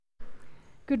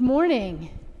Good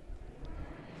morning,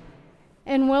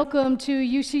 and welcome to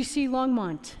UCC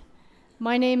Longmont.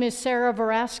 My name is Sarah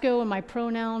Verasco, and my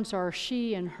pronouns are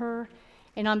she and her.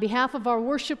 And on behalf of our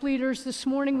worship leaders this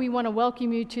morning, we want to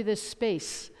welcome you to this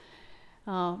space.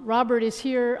 Robert is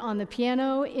here on the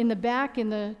piano. In the back, in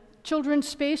the children's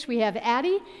space, we have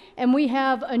Addie, and we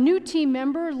have a new team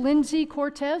member, Lindsay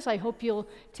Cortez. I hope you'll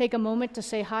take a moment to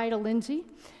say hi to Lindsay.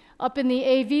 Up in the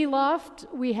AV loft,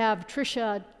 we have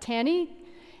Trisha Tanny,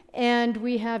 and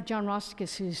we have John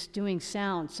Rosticus who's doing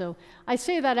sound. So I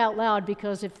say that out loud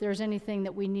because if there's anything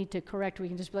that we need to correct, we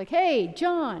can just be like, hey,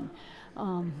 John.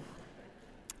 I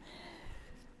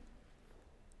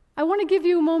want to give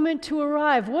you a moment to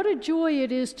arrive. What a joy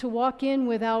it is to walk in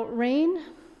without rain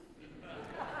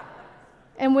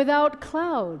and without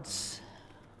clouds.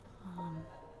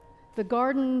 The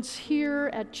gardens here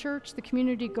at church, the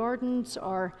community gardens,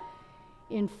 are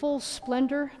in full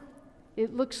splendor.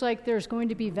 It looks like there's going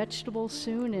to be vegetables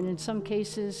soon, and in some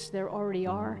cases there already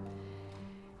are.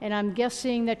 And I'm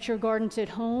guessing that your gardens at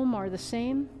home are the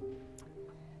same.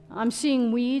 I'm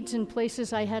seeing weeds in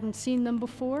places I hadn't seen them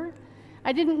before.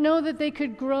 I didn't know that they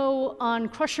could grow on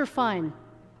crusher fine,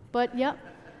 but yeah,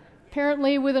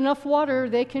 apparently with enough water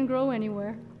they can grow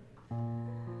anywhere.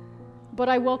 But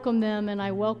I welcome them, and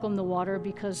I welcome the water,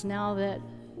 because now that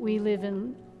we live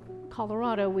in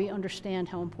Colorado, we understand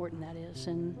how important that is.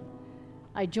 And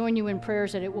I join you in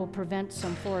prayers that it will prevent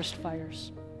some forest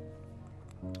fires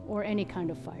or any kind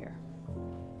of fire.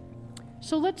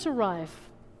 So let's arrive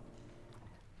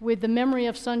with the memory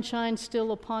of sunshine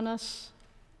still upon us,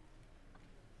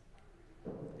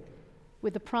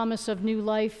 with the promise of new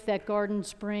life that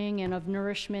gardens bring and of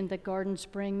nourishment that gardens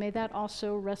bring. May that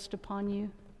also rest upon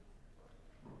you.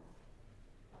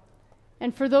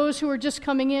 And for those who are just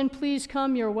coming in, please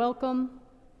come, you're welcome.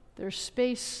 There's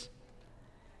space.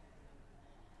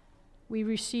 We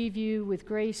receive you with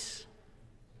grace.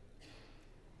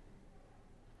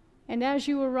 And as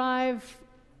you arrive,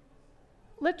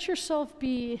 let yourself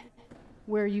be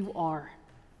where you are.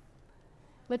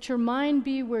 Let your mind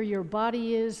be where your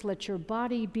body is. Let your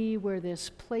body be where this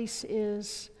place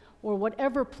is, or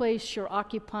whatever place you're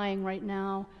occupying right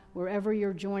now, wherever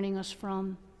you're joining us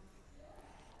from.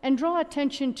 And draw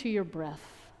attention to your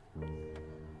breath.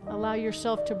 Allow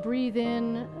yourself to breathe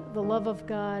in the love of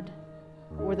God,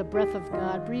 or the breath of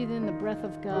God. Breathe in the breath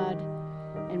of God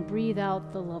and breathe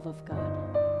out the love of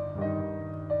God.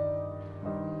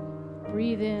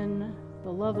 Breathe in the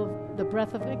love of the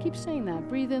breath of, I keep saying that.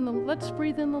 Let's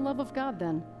breathe in the love of God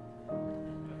then.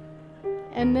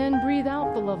 And then breathe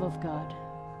out the love of God.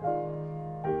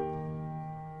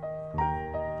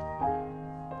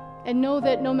 And know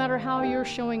that no matter how you're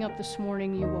showing up this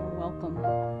morning, you are welcome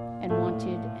and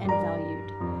wanted and valued.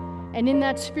 And in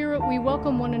that spirit, we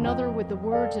welcome one another with the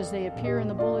words as they appear in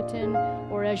the bulletin,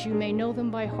 or as you may know them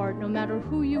by heart. No matter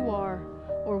who you are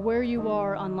or where you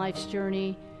are on life's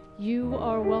journey, you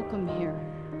are welcome here.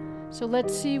 So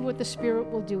let's see what the Spirit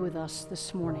will do with us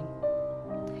this morning.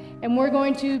 And we're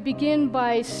going to begin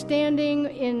by standing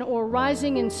in or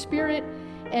rising in spirit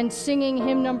and singing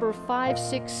hymn number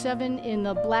 567 in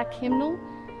the black hymnal.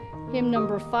 Hymn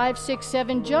number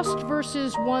 567, just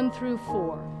verses 1 through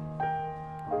 4.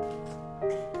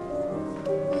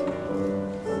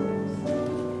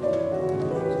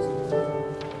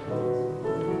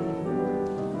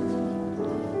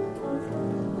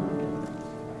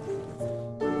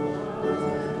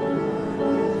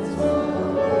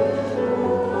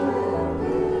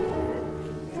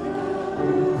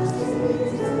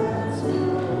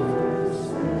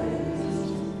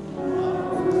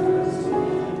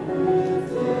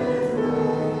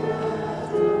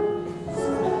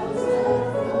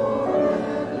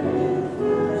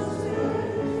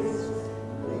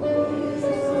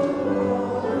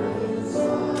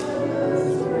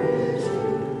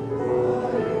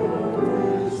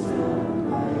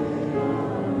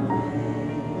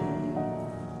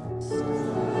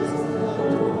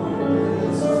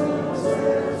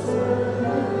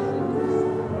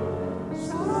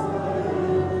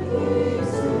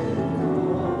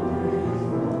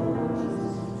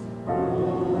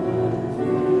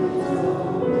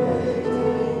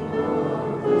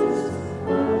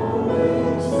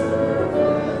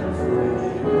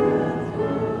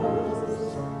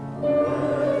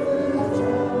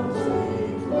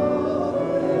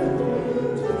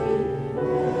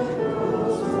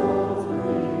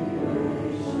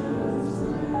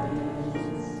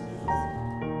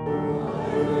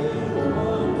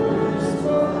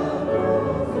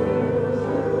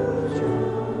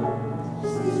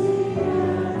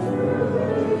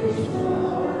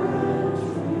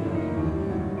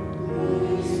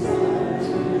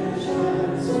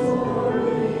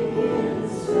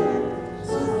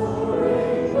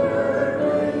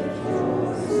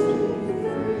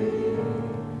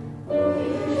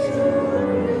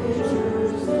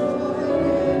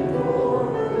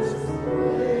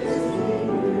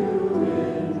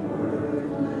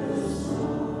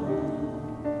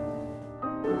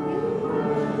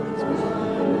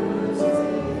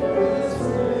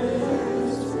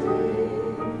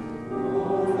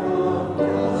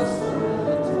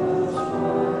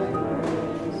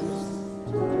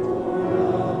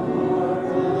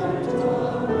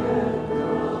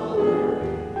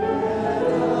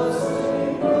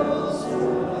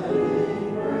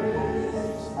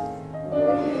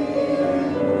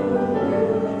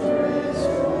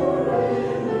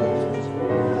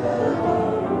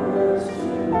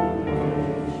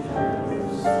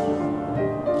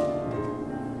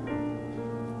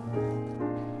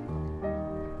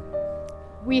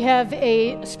 We have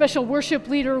a special worship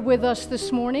leader with us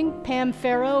this morning. Pam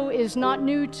Farrow is not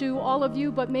new to all of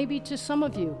you, but maybe to some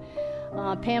of you.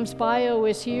 Pam's bio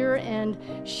is here, and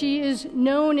she is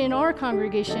known in our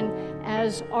congregation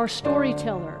as our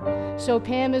storyteller. So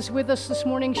Pam is with us this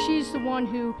morning. She's the one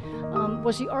who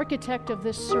was the architect of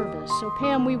this service. So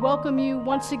Pam, we welcome you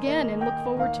once again and look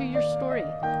forward to your story.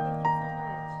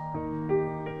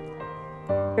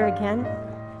 Here again.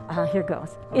 Here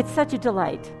goes. It's such a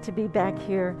delight to be back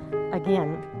here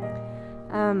again.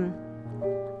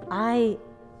 I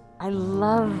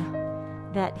love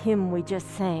that hymn we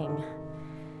just sang.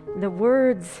 The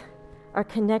words are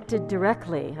connected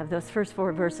directly, of those first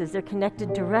 4 verses, they're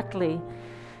connected directly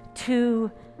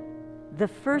to the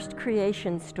first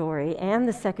creation story and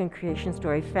the second creation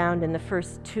story found in the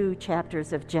first 2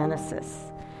 chapters of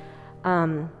Genesis.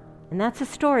 And that's a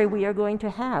story we are going to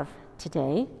have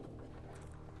today.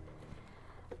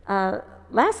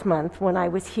 Last month, when I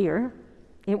was here,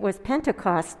 it was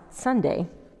Pentecost Sunday,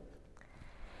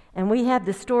 and we had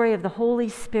the story of the Holy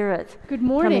Spirit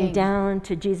coming down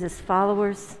to Jesus'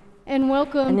 followers and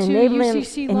welcome to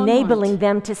UCC Longmont. Enabling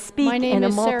them to speak in a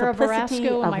multiplicity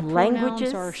Verasco, of my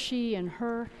languages. Are she and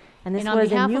her. And this on was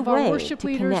behalf a new of our way worship to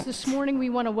leaders connect this morning, we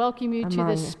want to welcome you to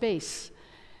this space.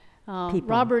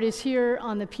 Robert is here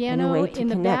on the piano. In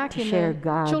the back, in the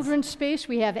God's children's space,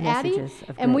 we have Addie,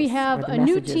 and we have a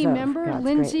new team member, God's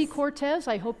Lindsay grace. Cortez.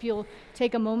 I hope you'll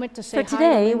take a moment to say hi So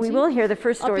today, to we Lindsay. will hear the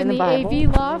first story Up in the Bible. the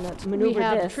AV loft, we maneuver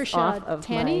have this Trisha off of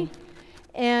Tanny,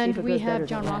 and Eva we goes have better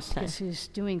John than last Roskis, time. who's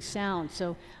doing sound.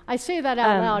 So I say that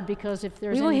out loud because if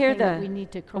there's we will hear anything that the- we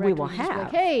need to we correct, will we just be like,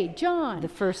 have hey, John. The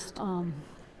first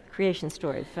creation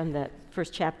story from the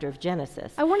first chapter of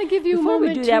Genesis. I want to give you Before a we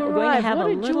moment do that, to we're going to arrive. have What a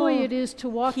a little joy it is to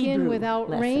walk in Hebrew without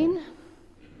lesson. rain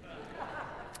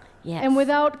Yes. and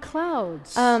without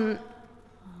clouds.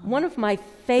 One of my The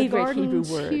favorite Hebrew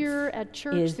gardens words here at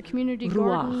church, is the community ruach.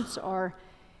 gardens, are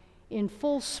in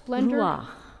full splendor. Ruach.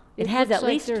 It has looks at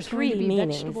like least there's 3 going to be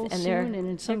meanings, vegetables and soon, and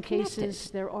in some they're connected.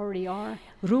 cases there already are.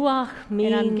 Ruach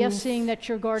means And I'm guessing that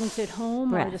your gardens at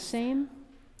home are the breath. same.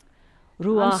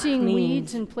 Ruach I'm seeing means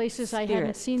weeds in places I hadn't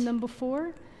spirit. seen them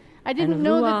before. I didn't And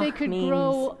know that they ruach could means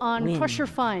grow on wind. crusher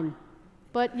fine,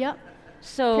 but yep.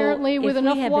 So Apparently, with if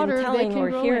enough we have water, been they telling can or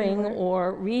grow hearing anywhere.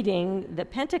 or reading the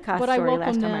Pentecost But I story welcome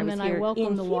last time I them, was and here I welcome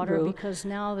in the water Hebrew, because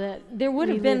now that there would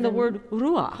we have been live the in word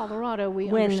ruach. Colorado, we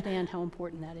when understand how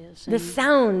important that is. The And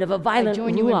sound of a violent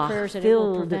join you in ruach prayers that it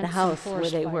will filled the prevent some house where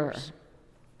forest they were. fires.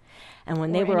 And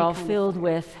when Or they were any all kind of filled fire.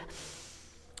 with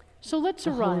So let's the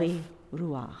arrive holy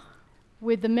ruach.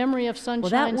 with the memory of Well,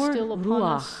 sunshine that word still upon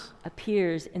ruach us,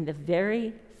 appears in the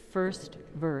very first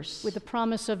verse with the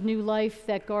promise of new life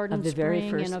that gardens the very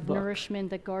bring first and of book nourishment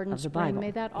that gardens of the bring. Bible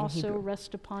May that in also Hebrew.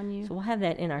 rest upon you. So we'll have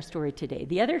that in our story today.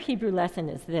 The other Hebrew lesson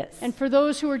is this. And for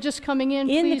those who are just coming in,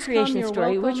 In the please come. creation You're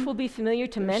story, welcome. which will be familiar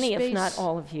to There's many, if not space.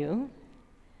 all of you,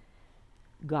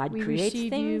 God We creates receive you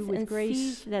things with and grace.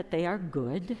 sees that they are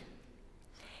good.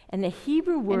 And the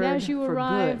Hebrew And word as you for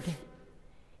arrive, good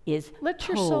is let tov.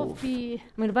 yourself be. I'm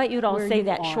going to invite you to all where say you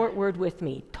that are. short word with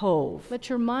me, tov. Let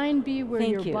your mind be where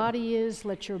Thank your you. body is.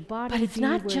 Let your body But it's be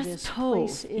not where just this tov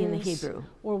place in the is, Hebrew.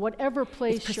 or whatever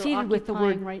place you're preceded with the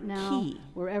occupying word right now, ki.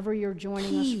 wherever you're joining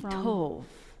Ki us from. tov,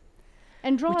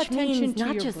 And draw which attention means to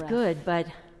not your just breath. good, but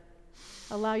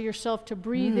Allow yourself to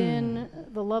breathe in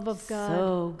the love of God,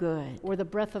 so good. or the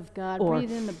breath of God. Or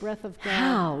Breathe in the breath of God,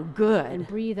 How good. and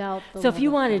breathe out the So love if you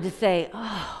of wanted God. to say,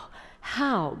 oh,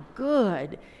 how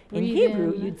good, in Breathe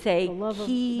Hebrew in you'd say the love of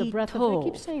ki the breath of. I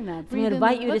keep tov. saying that. So I'm Breathe going to in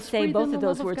invite the- you to let's say breathe both in of the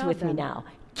those love words God with me then. now.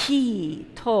 Ki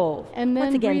tov. And Once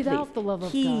then again, breathe please. out the love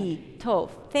of Ki tov.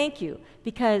 Thank you,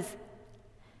 because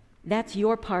that's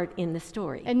your part in the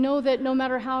story. And know that no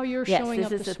matter how you're Yes, showing this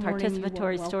up is this a morning, you are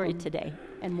participatory story welcome today.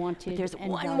 and wanted. But there's and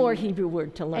one valued. more Hebrew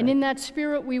word to learn. And in that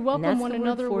spirit, we welcome that's one the word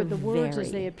another for with the words as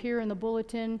very. they appear in the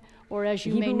bulletin, or as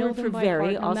you The may Hebrew know word them for by very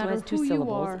heart, no also matter has 2 who you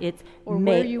syllables. are It's or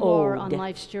where you are on me'od.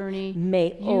 life's journey.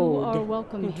 Me'od. You are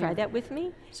welcome Can you try here. that with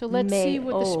me? So let's see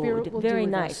what the Spirit Me'od. will Very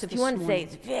do with nice. us If you this want to say morning.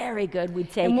 it's very good,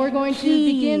 we'd say And we're going to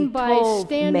ki begin by tov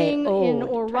standing in me'od.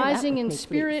 or Try that rising with in me, please.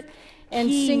 spirit and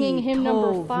Ki singing hymn number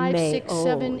tov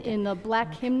 567 me'od. in the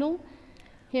black hymnal.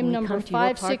 Hymn When we number come to your part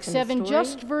in the 567, story,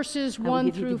 just verses I will 1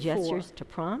 give you through the 4. gestures to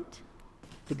prompt.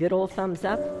 The good old thumbs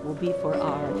up will be for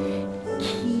our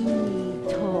ki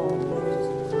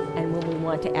tov. And when we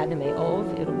want to add the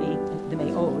me'od, it'll be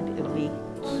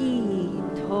ki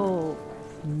tov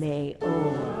me'od.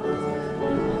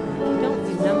 If you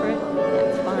don't remember it,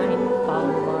 that's fine.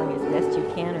 Follow along as best you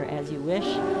can or as you wish.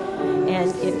 And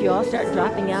if you all start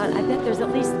dropping out, I bet there's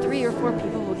at least 3 or 4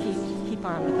 people who keep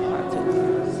on with the parts.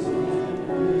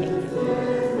 Thank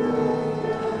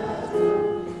you.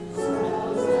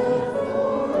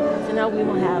 we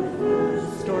will have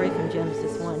a story from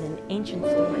Genesis 1, an ancient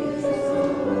story.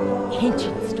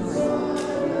 Ancient story.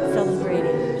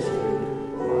 Celebrating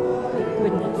the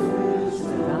goodness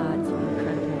of God's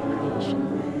incredible creation.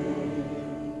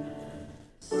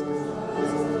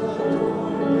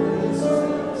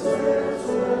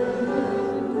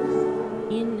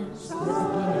 In the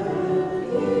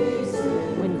beginning,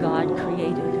 when God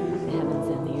created the heavens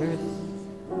and the earth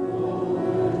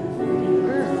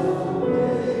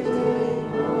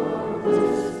was a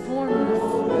formless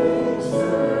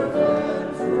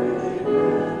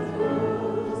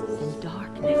and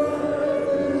darkness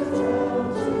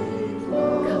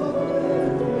covered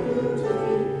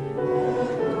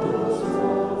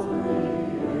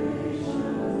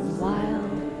while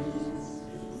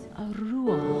a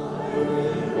ruach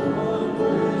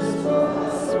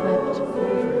swept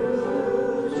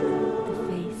over the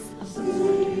face of the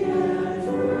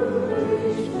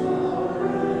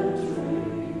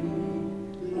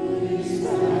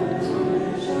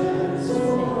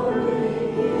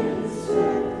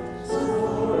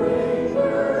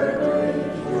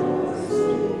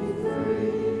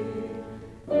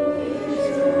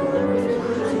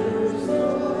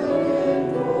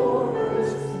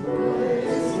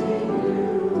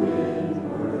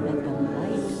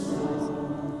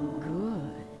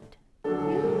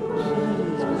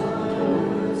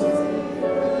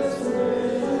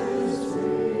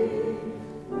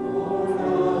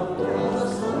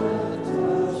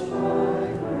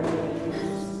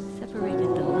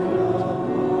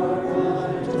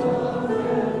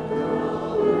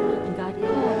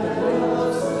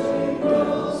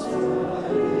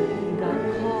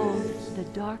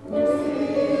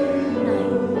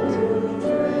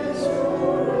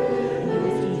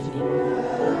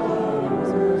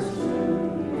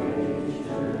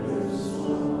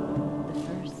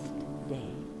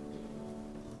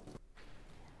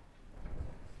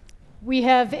We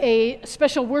have a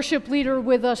special worship leader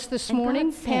with us this And morning.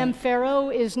 God Pam said, Farrow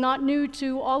is not new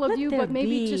to all of "Let you, there but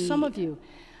maybe to be some of you.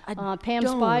 a Pam's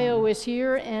dome bio is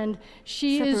here, and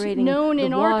she is separating known the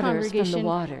in our waters from the congregation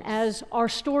waters." as our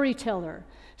storyteller.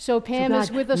 So Pam God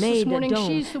is with us made this a morning. dome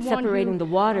She's the one separating who the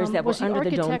waters that was were the under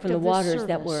the dome architect from the of this waters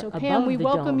that service. were so above Pam, we the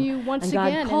welcome dome. you once And God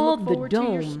again and called look the forward to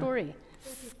your dome story.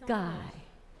 Sky.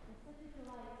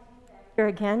 Here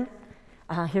again.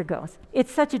 Here goes. It's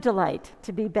such a delight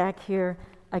to be back here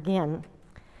again.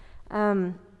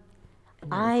 I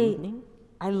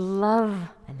love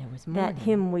that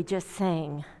hymn we just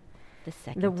sang.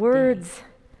 The words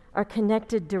are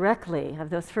connected directly, of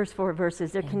those first 4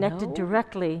 verses, they're connected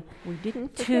directly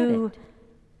to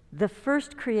the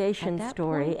first creation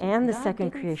story and the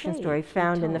second creation story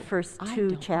found in the first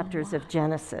 2 chapters of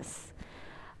Genesis.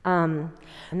 And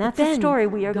that's the story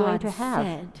we are going to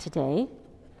have today.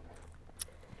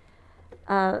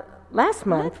 Last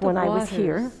month, when I was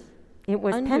here, it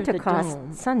was Pentecost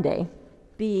Sunday,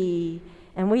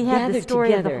 and we had the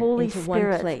story of the Holy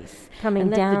Spirit coming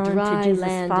down to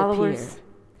Jesus' followers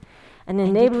and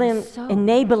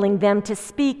enabling them to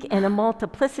speak in a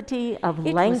multiplicity of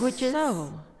languages.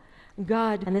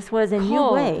 God And this was a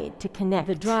new way to connect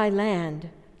the dry land,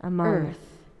 among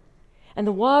earth, and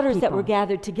the waters that people. were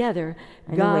gathered together.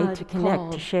 a God new way to connect, to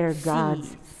called share God's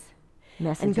seas.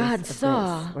 messages And God of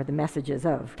saw grace, or the messages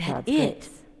of that God's it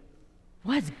grace.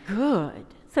 was good.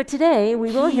 So today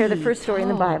we will hear the He first story in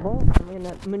the told. Bible. I'm going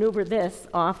to maneuver this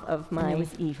off of And my. there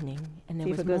was evening, and there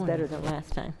See if was it goes morning. better than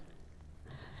last time.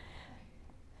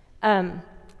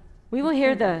 We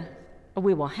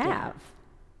will have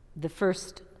the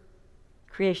first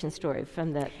creation story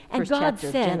from the And first God chapter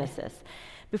of said- Genesis.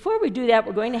 Before we do that,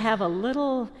 we're going to have a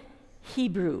little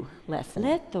Hebrew lesson.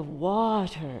 Let the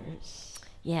waters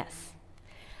Yes.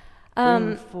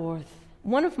 bring forth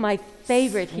One of my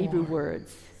favorite Hebrew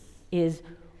words is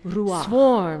ruach.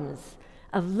 swarms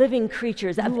of living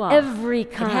creatures of Ruach. every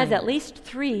It kind. has at least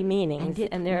 3 meanings,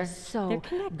 and they're was so they're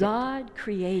connected. God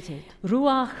created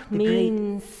Ruach the great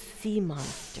means sea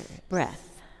monsters,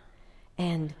 breath.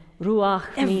 and Ruach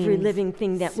every means living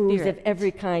thing that moves of spirit.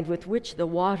 every kind with which the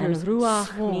And waters ruach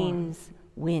swarm. means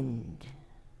wind.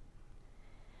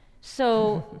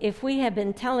 So if we have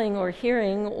been telling or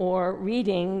hearing or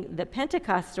reading the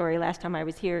Pentecost story last time I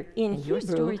was here in And your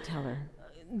Hebrew, storyteller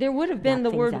there would have been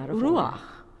knocked the word things out of order. ruach,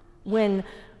 when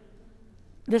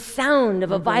the sound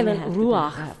of a We're going to violent have to back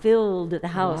ruach up. filled the The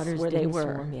house waters where they didn't were.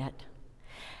 swarm yet.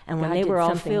 And when God they did were all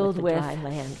something filled the with dry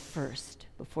land first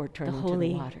before the turning holy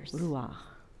to the waters. ruach.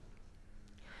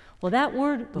 Well, that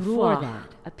word Before ruach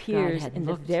that, appears God had in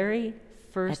the looked very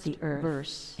first the earth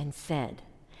verse and said,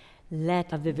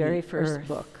 of the very first earth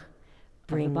book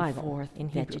bring Bible forth in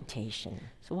Hebrew. vegetation.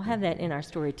 So we'll have that in our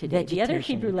story today. The other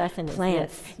Vegetation, Hebrew lesson is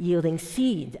plants this. yielding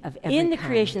seeds of every In the kind.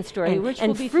 creation story, and, which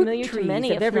and will be fruit familiar to trees many,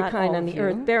 of if every not kind all on of the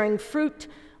earth, you, bearing fruit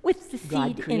with the God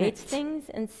seed in creates it. things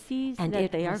and sees And that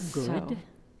it they are was good. so.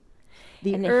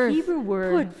 The And the earth Hebrew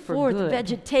word put for forth good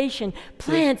vegetation,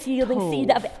 plants yielding seed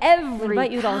tov. of every I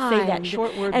invite you to all say that kind,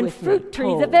 short word and with me, fruit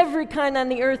trees of tov. every kind on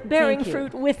the earth, bearing Thank you.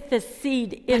 fruit with the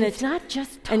seed But in it's it. not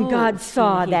just And tov God in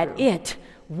saw the that Hebrew. it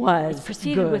was It's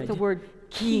preceded good. with the word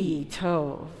Ki ki.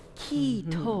 tov. Ki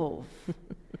tov.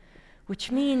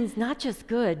 Which means not just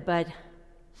good, but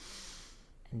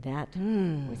and that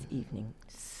was evening.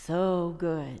 So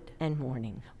good. And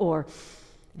morning. Or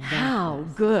how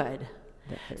good.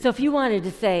 So if you wanted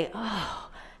to say, oh,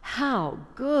 how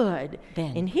good,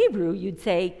 Then. in Hebrew you'd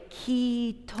say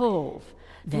ki tov. So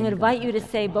Then I'm going to God invite you to let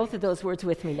say the both of those words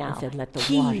with me now. And said, "Let the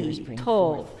Ki waters bring tov.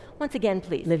 forth Once again,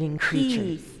 please. living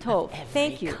creatures Ki tov. of every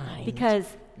Thank you. kind." Because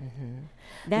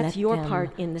that's Let your them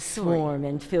part in the story. swarm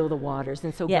and fill the waters.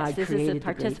 And so Yes, God this is a created the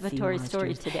great sea participatory story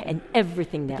monsters today. and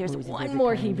everything that There's moves of one every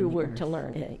more kind in Hebrew the word to earth,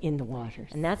 learn. in the waters.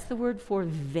 And that's the word for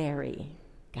very.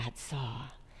 God saw.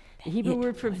 The Hebrew it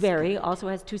word for was very good. also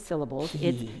has two syllables. Ki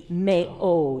It's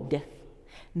me'od.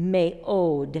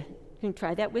 Me'od. Can you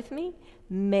try that with me?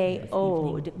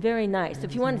 Me'od. Very nice.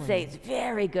 If you want to say it's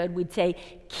very good, we'd say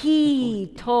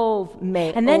ki tov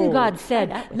me'od. And then God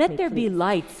said, let there be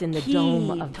lights in the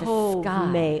dome of the sky.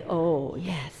 Me'od.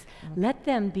 Yes. Let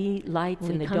them be lights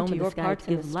in the dome of the sky to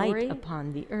give light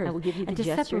upon the earth. I will give you and the to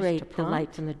gestures separate to the prompt.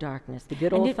 light from the darkness. The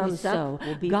good And old it was thumbs up so.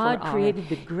 will be God for our created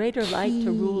the greater light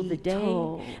to rule the day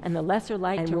tov. and the lesser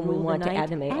light And to when we rule want the to night add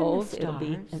the and me'od, the it'll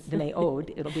be stars. the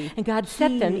me'od. It'll be. And God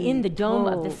set them in the dome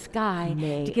of the sky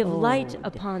to give light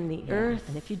upon the earth.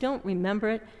 And if you don't remember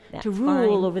it, That's to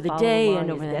rule fine. over the Follow day along and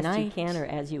as over the best you night, can or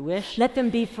as you wish. Let them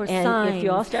be for And signs. if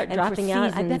you all start and dropping for out, I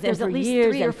seasons, bet there's and at for least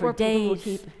years 3 or and for 4 people who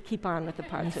days. Keep on with the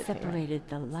parts. And separated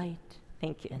the light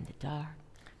Thank you. and the dark.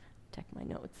 Check my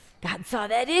notes. God saw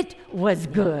that it was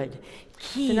good.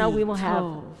 So now we will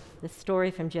have the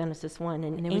story from Genesis 1,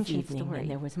 an there was ancient evening, story.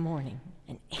 and there was morning.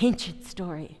 An ancient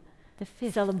story. The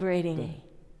fifth Celebrating day.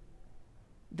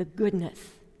 the goodness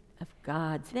of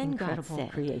God's Then God incredible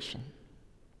said, creation.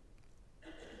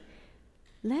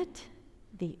 Let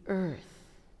the earth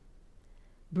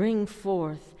bring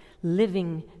forth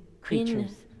living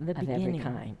creatures the of every beginning.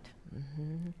 kind.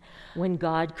 When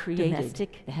God created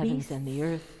Domestic the heavens beasts and the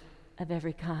earth of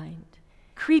every kind,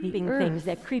 creeping earth things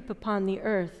that creep upon the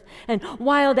earth, and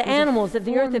wild animals of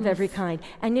the earth of every kind.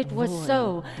 And it was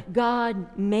so.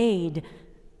 God made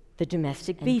the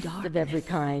domestic And beasts of every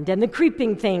kind, and the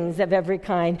creeping things of every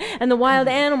kind, and the wild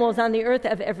animals on the earth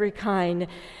of every kind.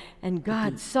 And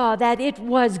God saw that it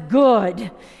was good.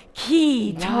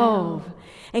 Ki tov.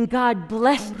 And God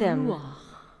blessed them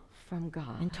From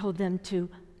God. and told them to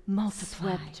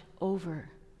multiply Swept over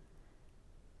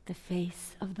the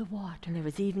face of the water. And there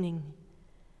was evening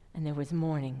and there was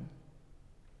morning.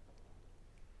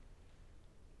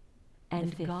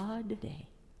 And fifth God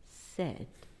said,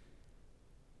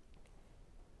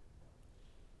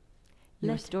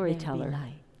 your Let storyteller there be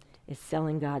light. is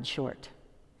selling God short.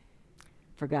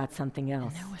 Forgot something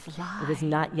else. there was light. It was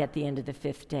not yet the end of the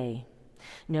 5th day.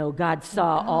 No, God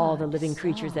saw all the living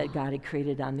creatures that God had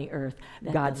created on the earth.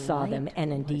 God the saw them, light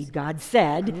and indeed God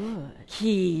said,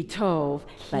 Ki tov.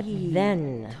 But Ki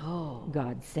then tov.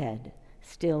 God said,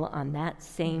 still on that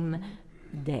same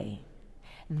day,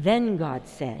 then God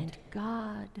said,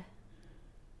 God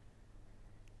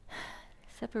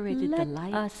separated let the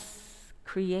light us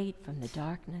create from the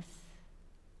darkness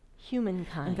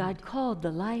humankind. And God called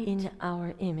the light in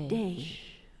our image, day,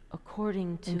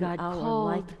 according to and God our called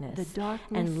likeness, the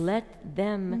darkness and let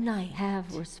them night.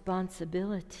 have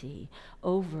responsibility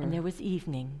over. And there was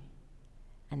evening,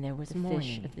 and there was The morning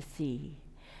fish of the sea,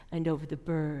 and over the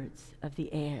birds of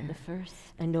the air, the first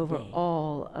and over day.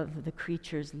 all of the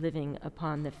creatures living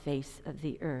upon the face of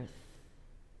the earth.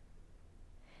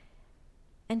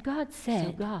 And God said,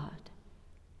 So God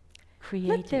let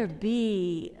created there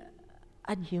be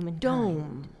a human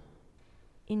dome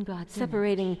in God's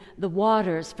separating the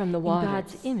waters from the waters. In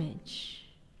God's image.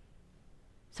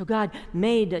 So God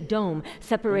made a dome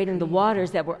separating the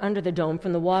waters that were under the dome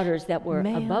from the waters that were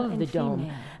Male above and the dome.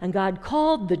 female. And God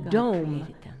called the God dome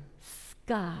created them.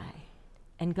 sky.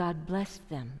 And God blessed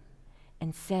them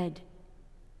and said,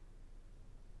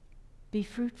 be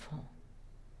fruitful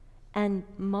and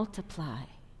multiply.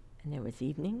 And there was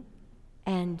evening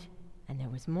and there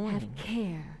was morning. Have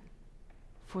care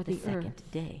For the the second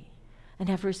earth. day. and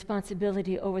have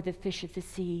responsibility over the fish of the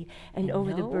sea and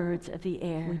over the birds of the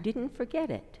air. We didn't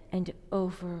forget it. And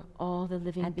over all the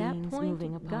living At beings that point,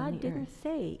 moving upon God the didn't earth.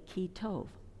 say Ki Tov.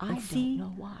 I see, don't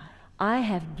know why. I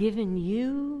have given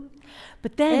you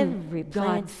But then every God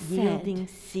plant said, yielding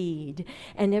seed,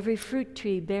 and every fruit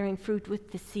tree bearing fruit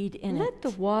with the seed in it. let the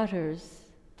waters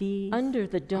These under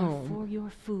the are dome for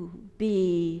your food.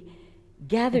 be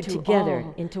gathered Into together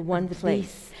all into one of the place,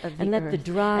 beasts of the and let the earth,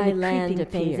 dry and the land creeping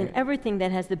appear, things, and everything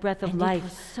that has the breath of And it life.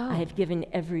 was so. I have given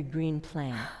every green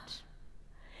plant.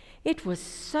 It was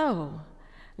so.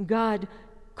 God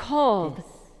called This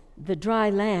the dry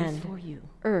is land for you.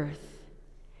 earth.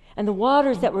 And the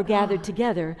waters that were gathered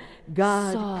together,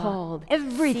 God saw called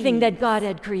everything seeds. that God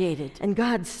had created. And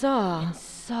God saw And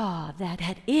saw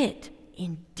that it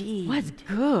indeed was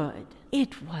good.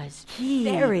 it was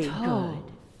Very tov.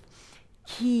 good.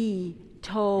 Ki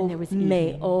tov And there was me'od.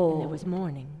 evening, and there was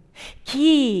morning.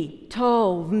 Ki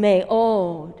tov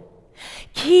me'od.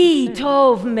 Ki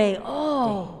tov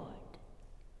me'od.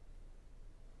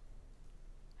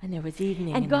 And there was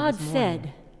evening, And there God was morning.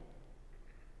 said,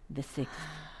 the sixth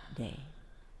day,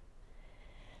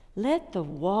 let the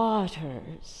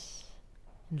waters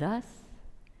Thus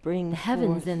bring the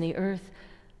heavens forth and the earth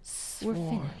were swarms.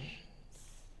 finished.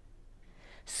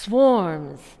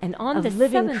 Swarms And on of the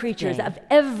living seventh creatures day, of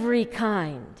every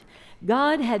kind.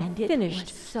 God had And it finished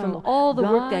was so. from all the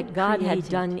work God that God had created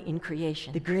done in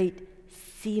creation. The great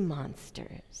sea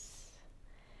monsters.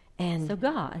 And so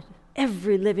God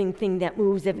every living thing that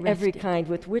moves of every rested kind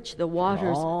with which the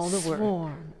waters all the work.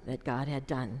 swarm that God had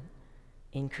done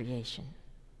in creation.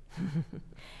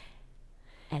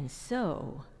 And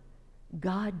so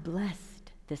God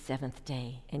blessed the seventh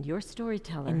day, and your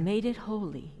storyteller and made it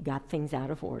holy, got things out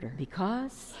of order,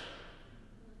 because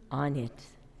on it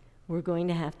we're going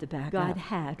to have to back God up.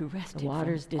 had rested The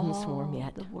waters from didn't all swarm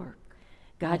yet. the work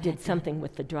God did had something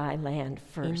with the dry land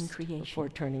first creation. before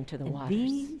turning to the And waters.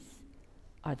 these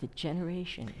are the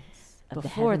generations of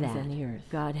Before the heavens that, and the earth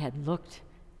God had looked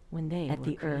when they at were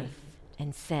the created. earth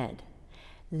and said,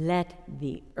 let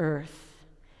the earth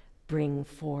bring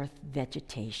forth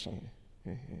vegetation.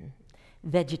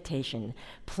 Vegetation,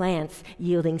 plants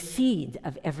yielding seed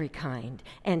of every kind,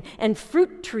 and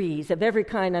fruit trees of every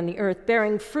kind on the earth,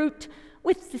 bearing fruit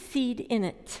with the seed in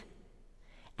it.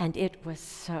 And it was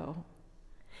so.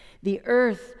 The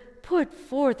earth put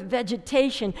forth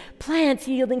vegetation, plants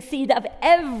yielding seed of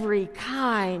every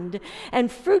kind,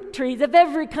 and fruit trees of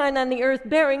every kind on the earth,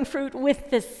 bearing fruit with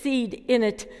the seed in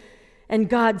it. And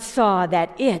God saw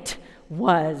that it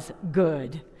was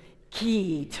good.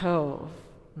 Ki tov.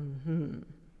 And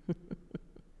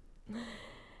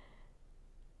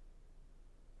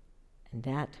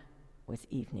that was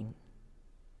evening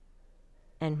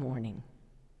and morning.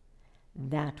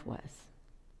 That was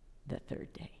the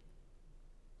third day.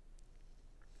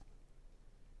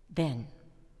 Then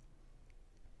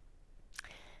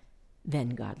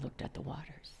God looked at the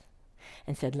waters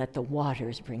and said, let the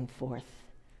waters bring forth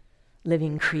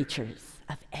living creatures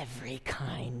of every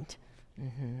kind.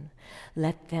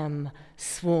 Let them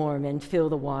swarm and fill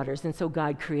the waters. And so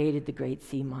God created the great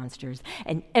sea monsters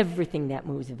and everything that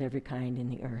moves of every kind in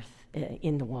the earth,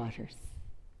 in the waters.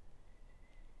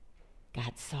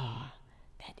 God saw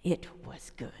that it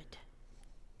was good.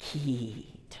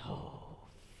 Ki tov.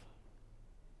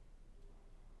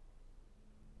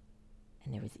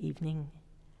 And there was evening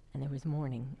and there was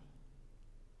morning,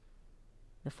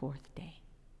 the fourth day.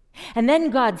 And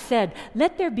then God said,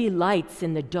 let there be lights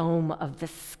in the dome of the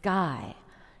sky.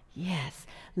 Yes,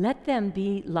 let them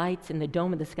be lights in the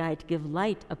dome of the sky to give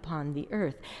light upon the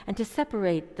earth and to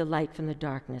separate the light from the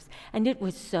darkness. And it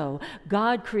was so.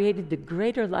 God created the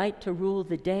greater light to rule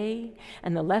the day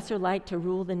and the lesser light to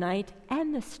rule the night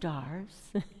and the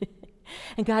stars.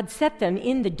 And God set them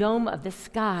in the dome of the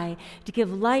sky to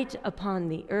give light upon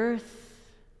the earth,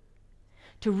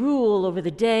 to rule over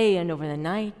the day and over the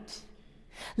night.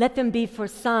 Let them be for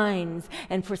signs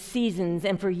and for seasons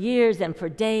and for years and for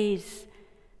days.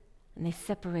 And they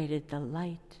separated the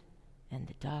light and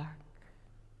the dark.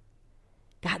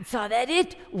 God saw that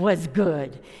it was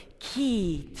good.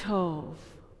 Ki tov.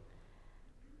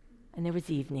 And there was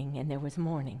evening and there was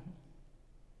morning.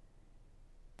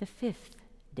 The fifth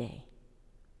day.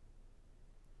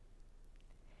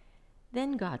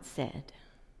 Then God said,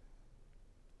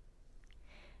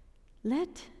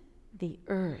 let the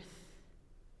earth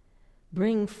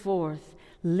bring forth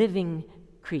living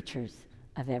creatures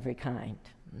of every kind.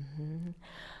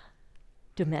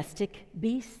 Domestic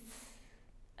beasts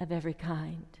of every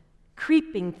kind,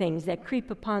 creeping things that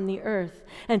creep upon the earth,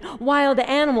 and wild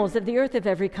animals of the earth of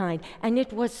every kind. And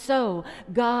it was so.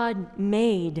 God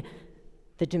made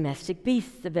the domestic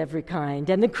beasts of every kind,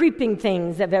 and the creeping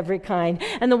things of every kind,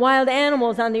 and the wild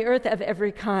animals on the earth of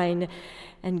every kind.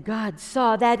 And God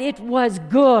saw that it was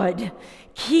good,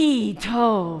 ki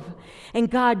tov, and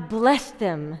God blessed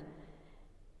them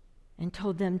and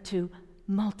told them to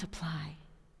multiply.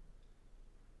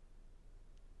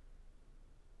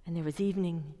 And there was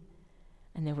evening,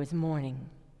 and there was morning,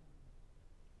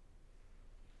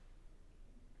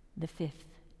 the fifth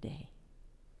day.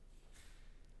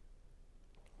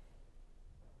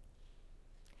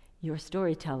 Your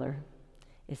storyteller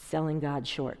is selling God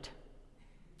short.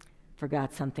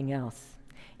 Forgot something else.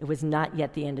 It was not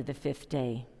yet the end of the fifth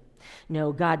day.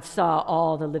 No, God saw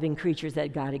all the living creatures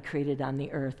that God had created on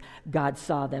the earth. God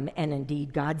saw them, and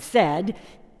indeed God said,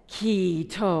 ki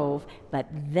tov. But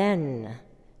then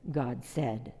God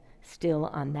said,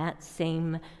 still on that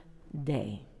same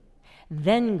day,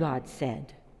 then God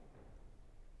said,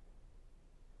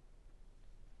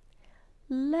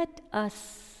 let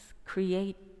us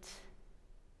create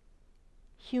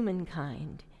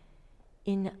humankind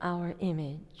in our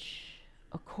image,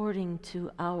 according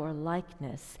to our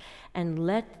likeness, and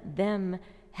let them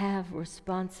have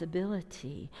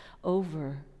responsibility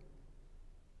over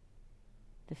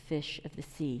the fish of the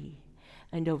sea,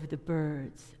 and over the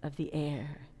birds of the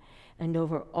air, and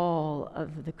over all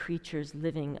of the creatures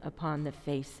living upon the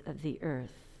face of the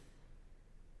earth.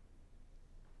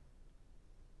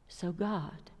 So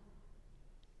God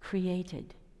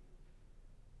created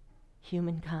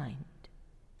humankind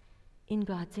in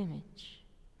God's image.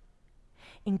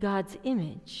 In God's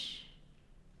image,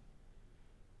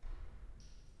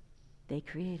 they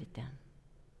created them.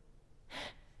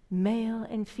 Male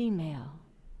and female,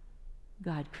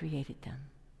 God created them.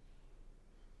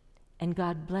 And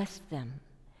God blessed them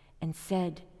and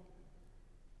said,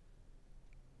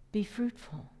 be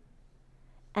fruitful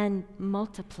and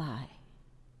multiply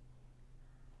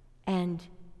and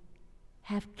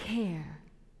have care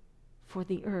for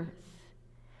the earth,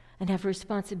 and have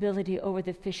responsibility over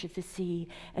the fish of the sea,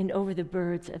 and over the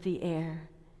birds of the air,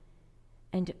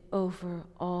 and over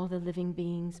all the living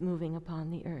beings moving upon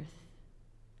the earth.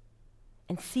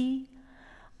 And see,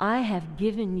 I have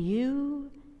given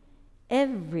you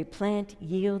every plant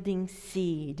yielding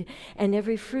seed, and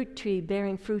every fruit tree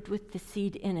bearing fruit with the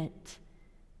seed in it.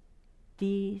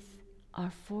 These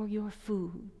are for your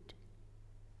food.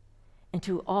 And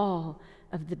to all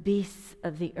of the beasts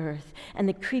of the earth, and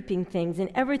the creeping things, and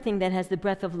everything that has the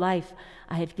breath of life,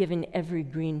 I have given every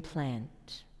green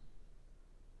plant.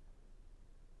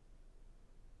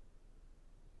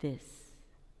 This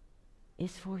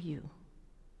is for you.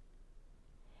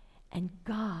 And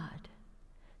God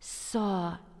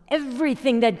saw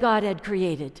everything that God had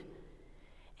created,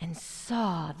 and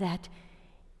saw that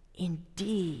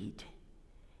indeed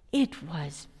it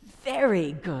was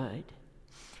very good.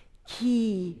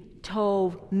 Ki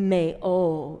tov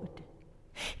me'od.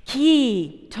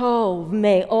 Ki tov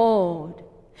me'od.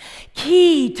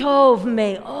 Ki tov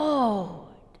me'od.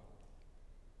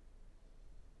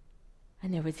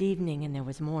 And there was evening and there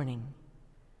was morning,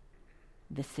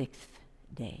 the sixth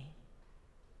day.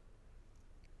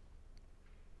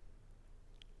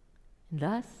 And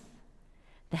thus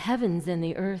the heavens and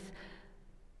the earth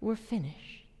were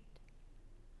finished.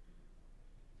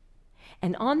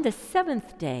 And on the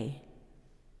seventh day,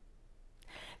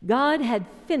 God had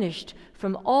finished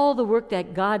from all the work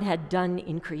that God had done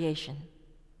in creation.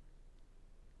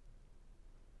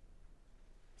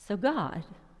 So God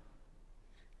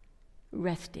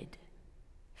rested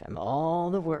from all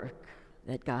the work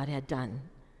that God had done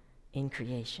in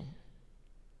creation.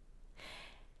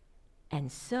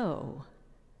 And so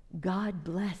God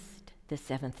blessed the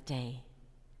seventh day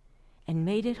and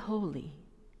made it holy,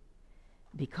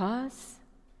 because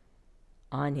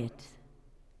on it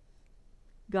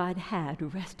God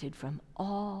had rested from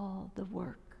all the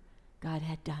work God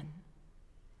had done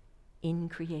in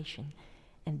creation.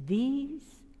 And these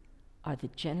are the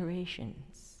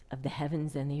generations of the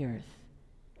heavens and the earth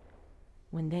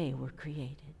when they were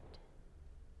created.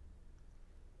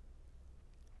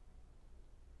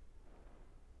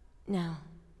 Now,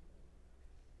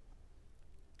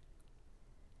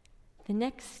 the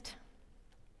next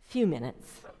few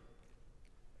minutes,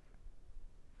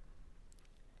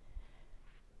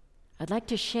 I'd like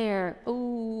to share,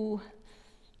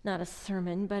 not a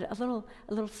sermon, but a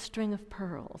little string of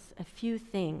pearls, a few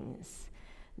things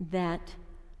that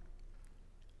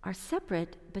are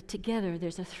separate, but together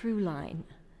there's a through line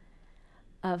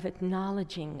of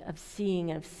acknowledging, of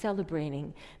seeing, of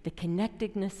celebrating the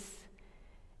connectedness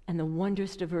and the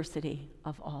wondrous diversity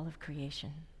of all of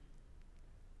creation.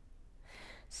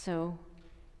 So,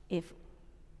 if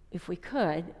if we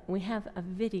could, we have a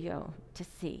video to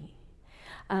see.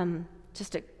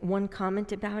 Just one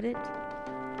comment about it.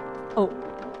 Oh,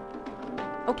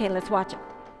 okay, let's watch it.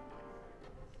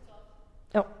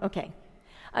 Oh, okay.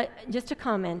 Just a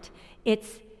comment.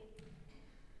 It's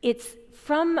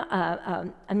from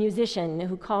a musician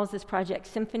who calls this project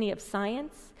Symphony of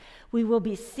Science. We will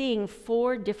be seeing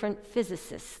 4 different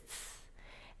physicists,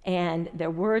 and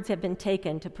their words have been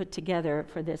taken to put together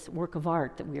for this work of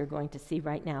art that we are going to see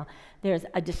right now. There's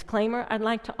a disclaimer I'd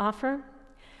like to offer.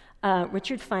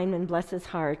 Richard Feynman, bless his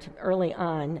heart, early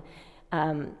on,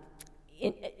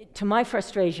 to my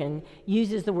frustration,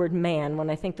 uses the word man when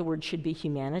I think the word should be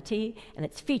humanity, and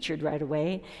it's featured right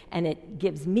away, and it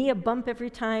gives me a bump every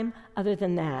time. Other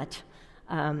than that,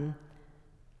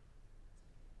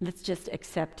 let's just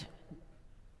accept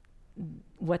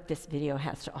what this video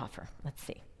has to offer. Let's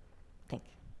see.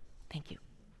 Thank you.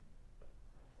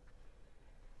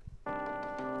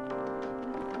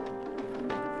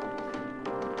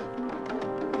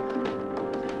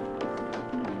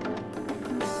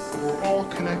 We're all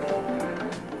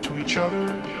connected to each other,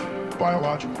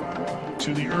 biologically,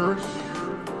 to the earth,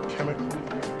 chemically,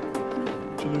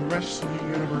 to the rest of the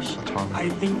universe, atomically. I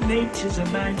think nature's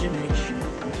imagination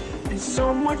is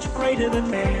so much greater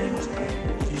than man's.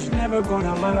 He's never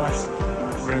gonna let us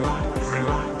relax.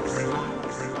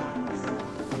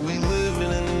 We live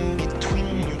in an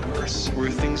in-between universe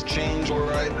where things change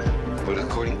alright, but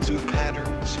according to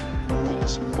patterns,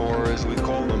 rules, or as we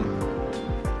call them,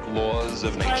 laws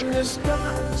of nature. I'm this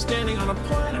guy standing on a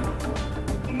planet.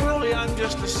 Really, I'm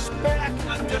just a speck.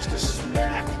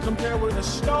 Compared with a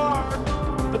star,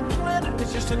 the planet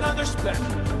is just another speck.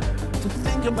 To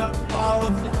think about all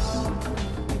of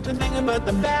this, to think about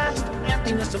the vast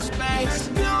emptiness of space. There's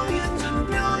billions and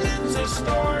billions of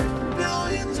stars,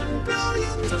 billions and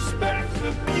billions of specks.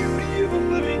 The beauty of a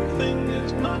living thing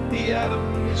is not the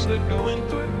atoms that go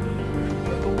into it,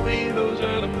 but the way those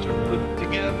atoms are put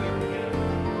together.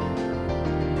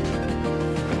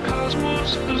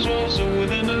 Cosmos is also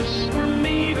within us. We're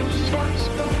made of spark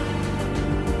stuff.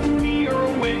 We are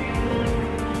a way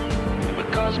for the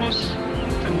cosmos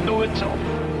to know itself.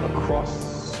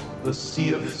 Across the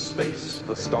sea of space,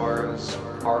 the stars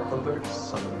are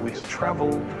others. We've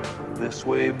traveled this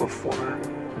way before,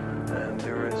 and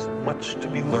there is much to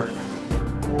be learned.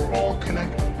 We're all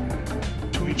connected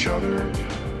to each other,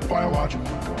 biologically,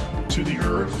 to the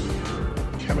earth,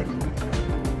 chemically,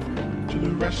 to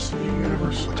the rest of the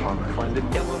universe, atomically. I find it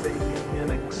elevating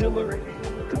and exhilarating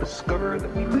to discover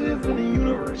that we live in a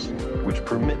universe which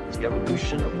permits the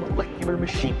evolution of molecular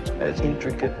machines as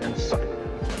intricate and subtle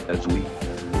as we.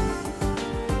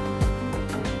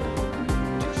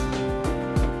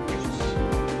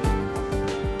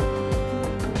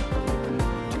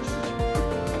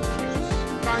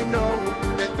 I know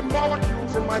that the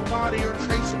molecules in my body are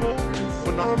traceable to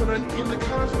phenomena in the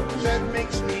cosmos. That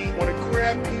makes me want to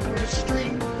grab people in the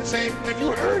street and say, have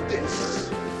you heard this?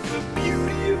 The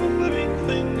beauty of a living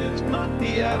thing is not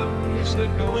the atoms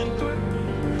that go into it,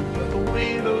 but the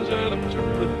way those atoms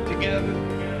are put together.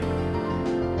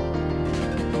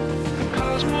 The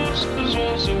cosmos is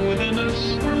also within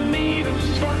us. We're made of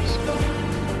spark stuff.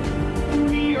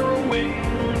 We are a way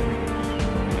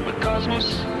for the cosmos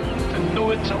to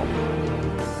know itself.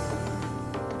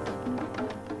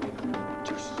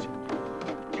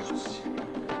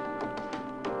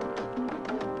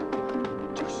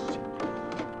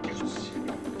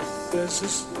 There's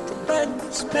this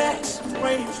tremendous massive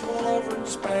waves all over in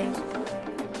space,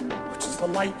 which is the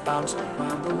light bouncing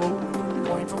around the room,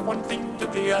 going from one thing to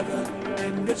the other,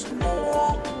 and it's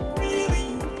all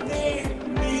really there,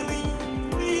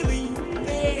 really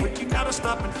there. But you gotta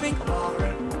stop and think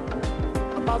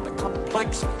about the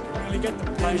complexity to really get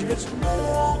the pleasure. It's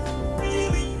all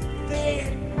really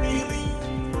there,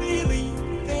 really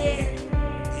there.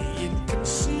 The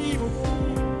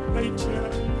inconceivable nature.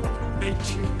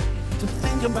 To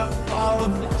think about all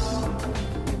of this,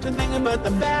 to think about the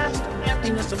vast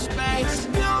emptiness of space. There's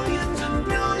billions and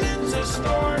billions of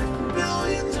stars,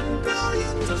 billions and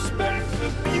billions of specks.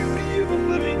 The beauty of a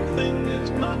living thing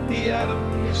is not the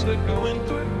atoms that go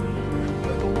into it,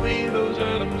 but the way those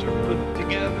atoms are put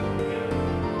together.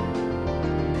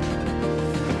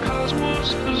 The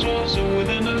cosmos is also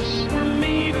within us. We're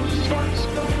made of spark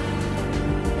stuff.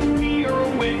 We are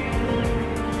a way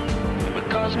for the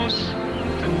cosmos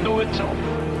to know itself.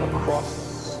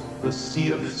 Across the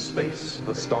sea of space,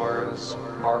 the stars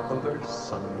are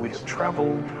others. We've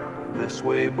traveled this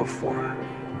way before,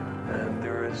 and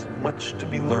there is much to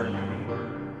be learned.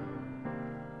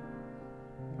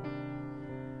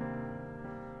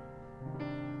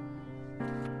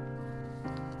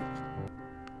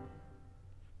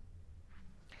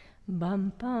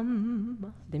 bum,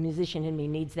 bum. The musician in me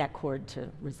needs that chord to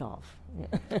resolve.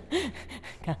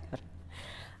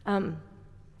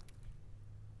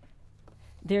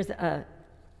 There's a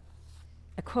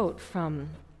quote from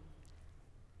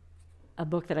a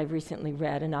book that I've recently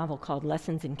read, a novel called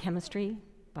Lessons in Chemistry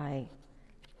by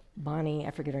Bonnie,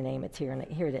 I forget her name, it's here, and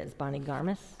here it is, Bonnie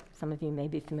Garmis. Some of you may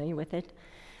be familiar with it.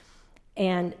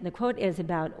 And the quote is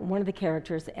about one of the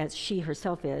characters, as she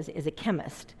herself is a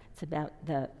chemist. It's about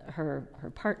her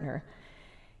partner.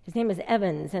 His name is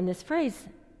Evans, and this phrase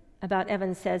about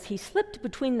Evans says, he slipped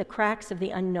between the cracks of the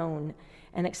unknown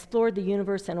and explored the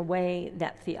universe in a way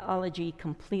that theology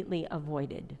completely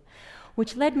avoided,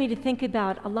 which led me to think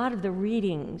about a lot of the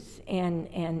readings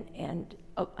and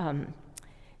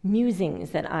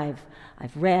musings that I've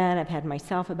read, I've had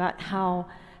myself, about how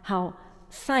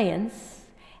science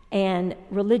and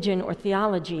religion or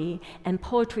theology and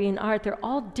poetry and art, they're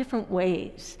all different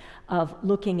ways of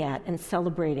looking at and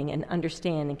celebrating and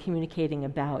understanding and communicating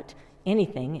about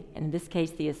anything, and in this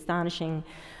case, the astonishing,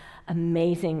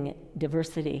 amazing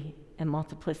diversity and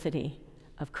multiplicity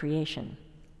of creation.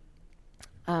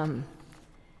 Some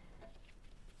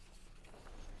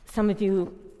of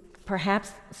you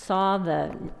perhaps saw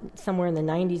somewhere in the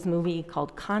 90s movie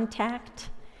called Contact.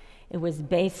 It was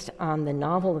based on the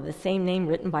novel of the same name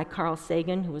written by Carl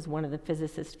Sagan, who was one of the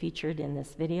physicists featured in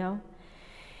this video.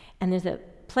 And there's a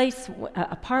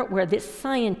part where this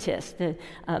scientist,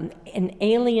 an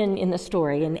alien in the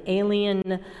story, an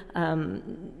alien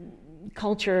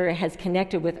culture has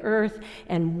connected with Earth,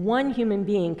 and one human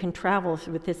being can travel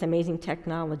with this amazing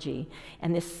technology.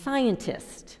 And this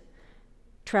scientist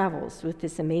travels with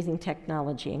this amazing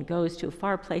technology and goes to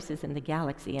far places in the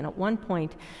galaxy. And at one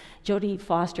point, Jodie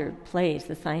Foster plays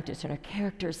the scientist, and her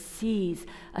character sees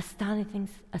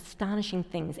astonishing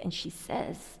things, and she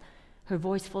says, her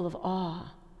voice full of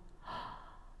awe,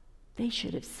 they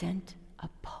should have sent a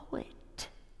poet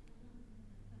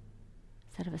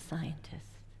instead of a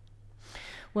scientist.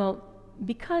 Well,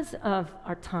 because of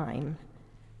our time,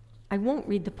 I won't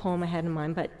read the poem I had in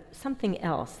mind, but something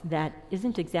else that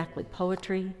isn't exactly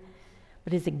poetry,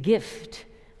 but is a gift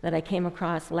that I came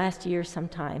across last year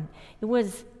sometime. It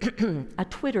was a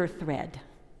Twitter thread.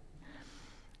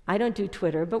 I don't do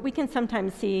Twitter, but we can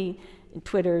sometimes see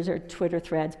Twitters or Twitter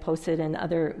threads posted in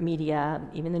other media,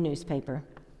 even the newspaper.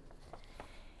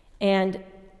 And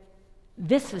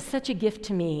this was such a gift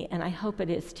to me, and I hope it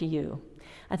is to you.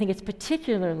 I think it's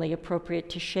particularly appropriate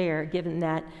to share, given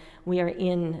that we are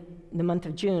in the month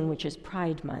of June, which is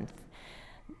Pride Month.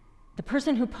 The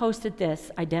person who posted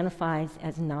this identifies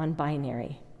as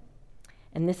non-binary,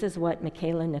 and this is what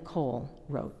Michaela Nicole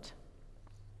wrote.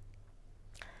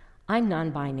 I'm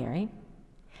non-binary.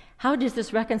 How does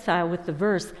this reconcile with the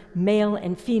verse, male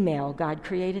and female, God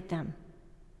created them?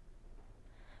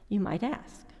 You might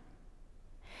ask.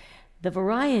 The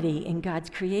variety in God's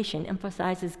creation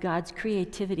emphasizes God's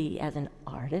creativity as an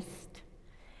artist,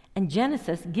 and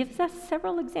Genesis gives us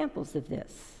several examples of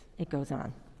this. It goes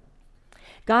on.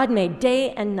 God made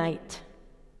day and night.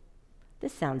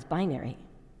 This sounds binary,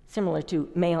 similar to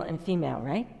male and female,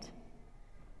 right?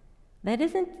 That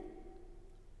isn't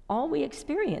all we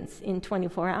experience in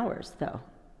 24 hours, though.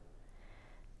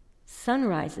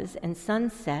 Sunrises and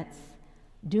sunsets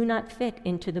do not fit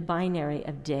into the binary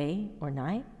of day or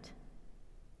night.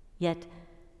 Yet,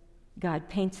 God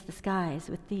paints the skies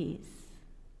with these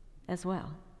as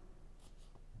well.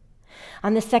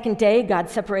 On the second day,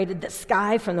 God separated the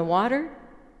sky from the water.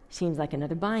 Seems like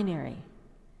another binary.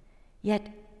 Yet,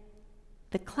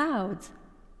 the clouds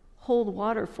hold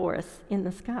water for us in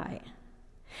the sky.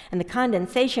 And the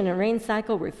condensation and rain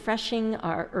cycle refreshing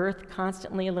our earth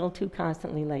constantly, a little too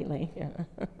constantly lately.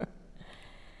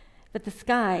 But the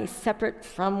sky, separate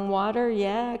from water,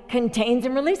 contains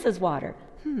and releases water.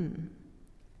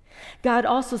 God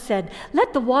also said,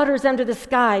 let the waters under the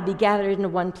sky be gathered into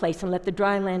one place and let the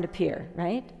dry land appear,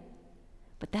 right?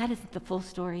 But that isn't the full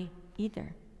story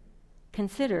either.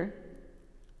 Consider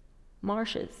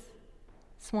marshes,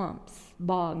 swamps,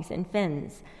 bogs, and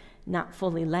fens, not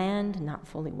fully land, not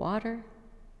fully water.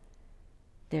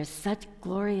 There's such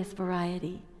glorious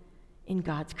variety in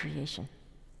God's creation.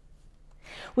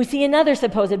 We see another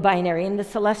supposed binary in the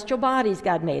celestial bodies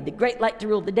God made, the great light to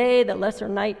rule the day, the lesser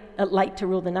light to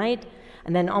rule the night,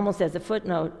 and then almost as a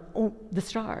footnote, the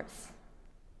stars.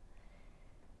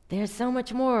 There's so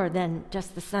much more than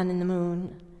just the sun and the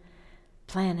moon,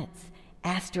 planets,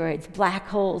 asteroids, black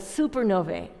holes,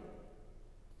 supernovae.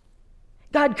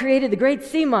 God created the great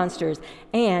sea monsters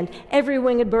and every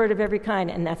winged bird of every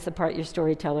kind, and that's the part your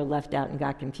storyteller left out and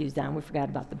got confused on. We forgot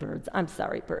about the birds. I'm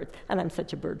sorry, birds, and I'm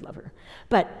such a bird lover.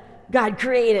 But God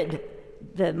created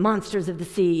the monsters of the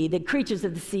sea, the creatures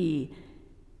of the sea,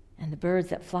 and the birds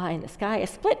that fly in the sky is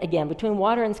split again between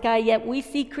water and sky, yet we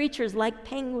see creatures like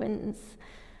penguins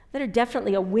that are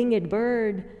definitely a winged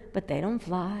bird, but they don't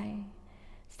fly.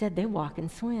 Instead, they walk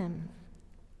and swim.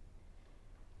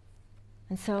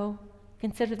 And so,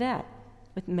 consider that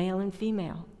with male and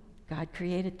female. God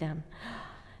created them.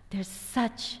 There's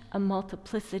such a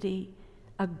multiplicity,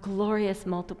 a glorious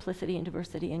multiplicity and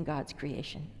diversity in God's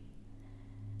creation.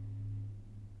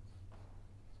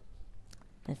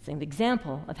 That's an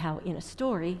example of how in a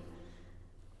story,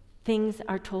 things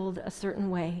are told a certain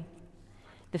way.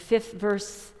 The 5th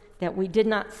verse that we did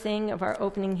not sing of our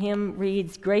opening hymn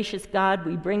reads, "Gracious God,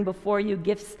 we bring before you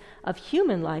gifts of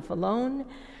human life alone,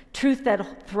 truth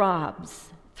that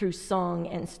throbs through song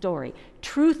and story.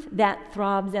 Truth that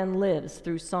throbs and lives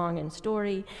through song and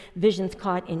story, visions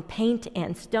caught in paint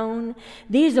and stone.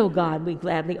 These, O God, we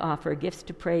gladly offer, gifts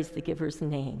to praise the giver's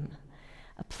name.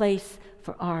 A place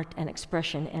for art and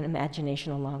expression and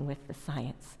imagination along with the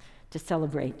science to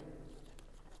celebrate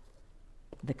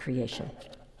the creation."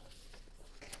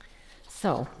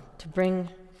 So, to bring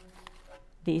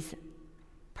these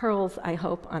pearls, I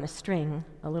hope, on a string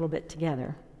a little bit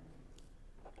together,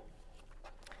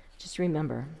 just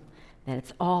remember that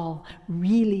it's all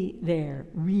really there,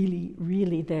 really,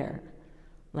 really there,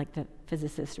 like the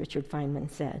physicist Richard Feynman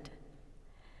said.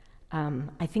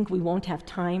 I think we won't have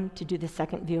time to do the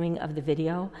second viewing of the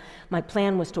video. My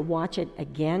plan was to watch it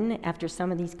again after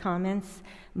some of these comments,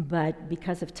 but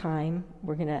because of time,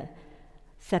 we're going to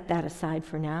set that aside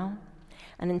for now.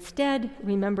 And instead,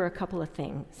 remember a couple of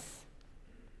things,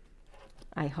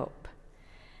 I hope.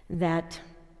 That,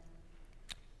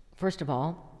 first of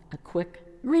all, a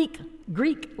quick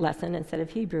Greek lesson instead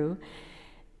of Hebrew.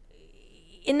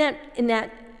 In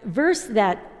that verse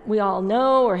that we all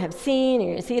know or have seen,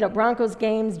 or you see it at Broncos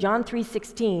games, John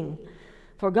 3:16,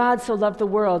 "For God so loved the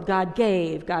world, God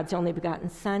gave God's only begotten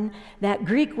Son." That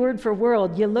Greek word for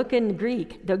world, you look in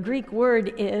Greek, the Greek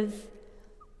word is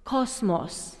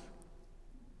kosmos.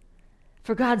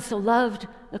 For God so loved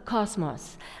the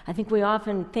cosmos. I think we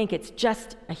often think it's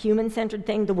just a human-centered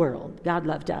thing, the world. God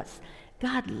loved us.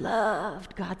 God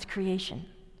loved God's creation.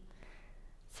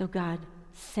 So God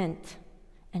sent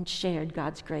and shared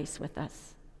God's grace with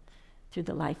us through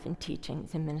the life and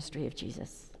teachings and ministry of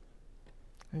Jesus.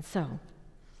 And so,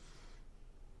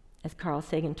 as Carl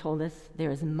Sagan told us,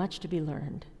 there is much to be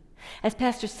learned. As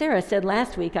Pastor Sarah said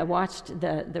last week, I watched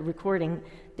the recording,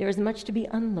 there is much to be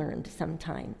unlearned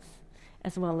sometimes,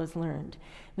 as well as learned.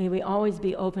 May we always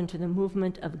be open to the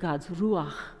movement of God's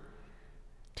Ruach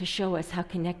to show us how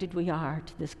connected we are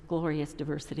to this glorious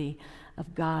diversity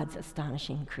of God's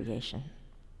astonishing creation.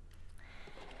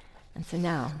 And so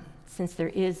now, since there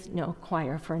is no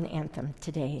choir for an anthem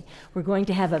today, we're going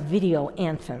to have a video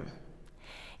anthem.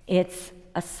 It's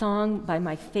a song by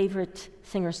my favorite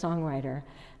singer-songwriter,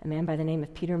 a man by the name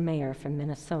of Peter Mayer from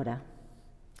Minnesota.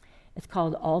 It's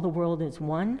called "All the World Is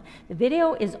One." The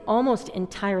video is almost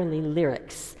entirely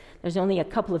lyrics. There's only a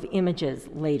couple of images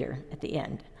later at the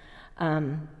end.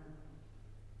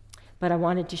 But I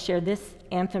wanted to share this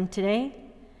anthem today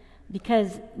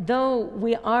because though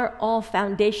we are all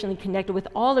foundationally connected with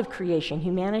all of creation,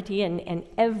 humanity and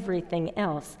everything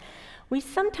else, we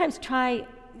sometimes try,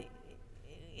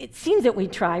 it seems that we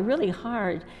try really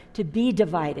hard to be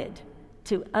divided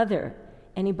to other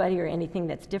anybody or anything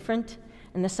that's different.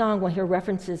 In the song, we'll hear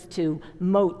references to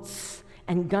moats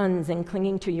and guns and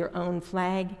clinging to your own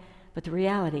flag, but the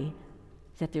reality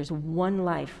is that there's one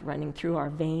life running through our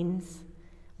veins,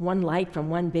 one light from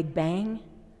one big bang.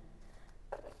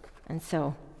 And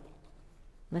so,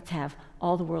 let's have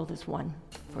 "All the World Is One"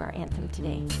 for our anthem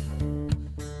today.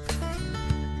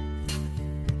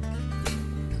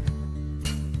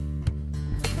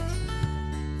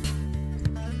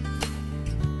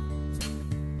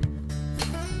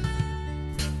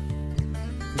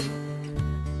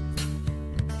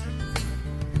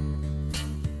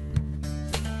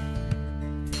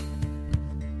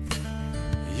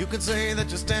 You could say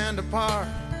that you stand apart,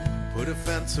 put a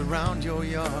fence around your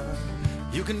yard.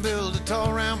 You can build a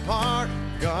tall rampart,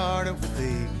 guard it with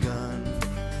a gun.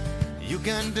 You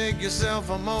can dig yourself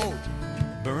a moat,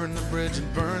 burn the bridge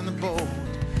and burn the boat.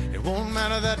 It won't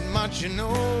matter that much, you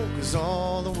know, 'cause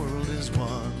all the world is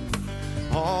one.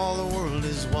 All the world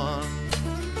is one.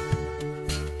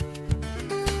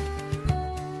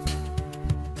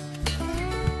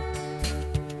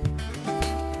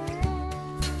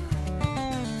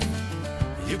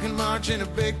 You can march in a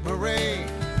big parade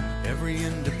every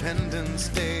Independence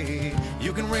Day.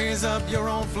 You can raise up your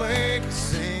own flag,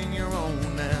 sing your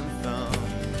own anthem.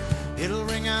 It'll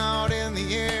ring out in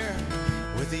the air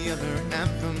with the together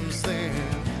anthems there.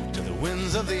 To the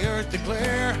winds of the earth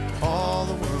declare, all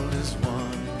the world is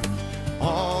one,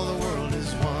 all the world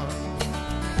is one.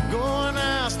 Go and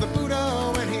ask the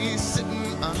Buddha when he's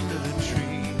sitting under the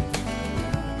tree.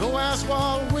 Go ask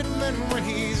Walt Whitman when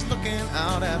he's looking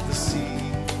out at the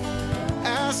sea.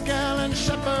 Ask Alan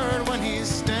Shepard when he's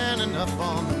standing up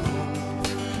on the moon,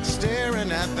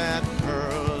 staring at that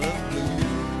pearl of blue.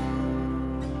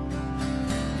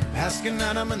 Ask an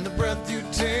atom in the breath you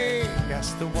take.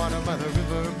 Ask the water by the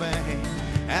river bank.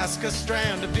 Ask a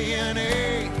strand of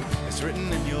DNA that's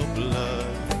written in your blood.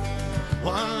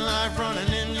 One life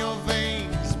running in your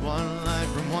veins, one life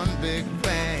from one big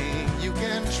bang. You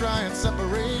can try and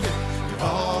separate it, but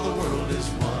all the world is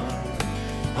one,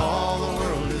 all the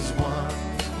world is one.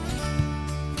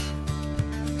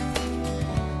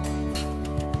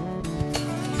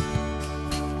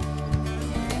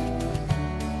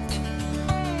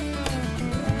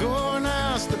 Go and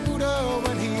ask the Buddha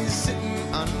when he's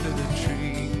sitting under the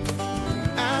tree.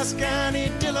 Ask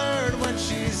Annie Dillard when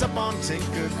she's up on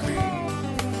Tinker Creek.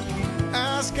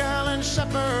 Ask Alan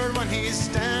Shepard when he's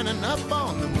standing up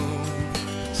on the moon,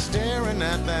 staring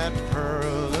at that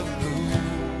pearl of blue.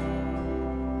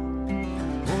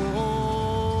 Oh.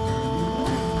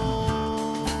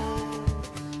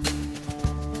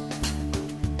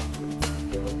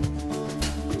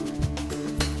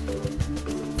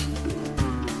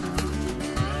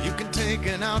 You can take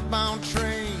an outbound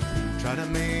train, try to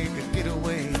make a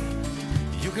getaway.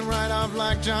 You can ride off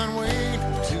like John Wayne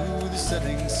to the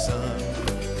setting sun.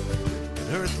 But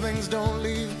earthlings don't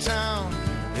leave town,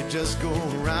 they just go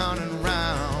round and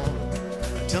round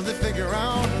until they figure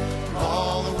out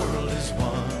all the world is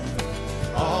one,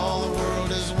 all the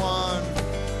world is one,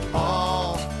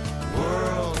 all the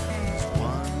world is one.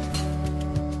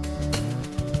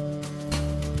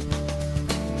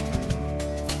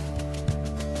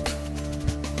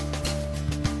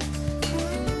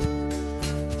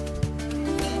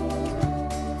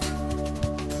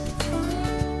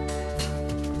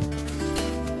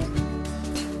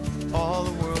 All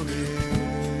the world is one.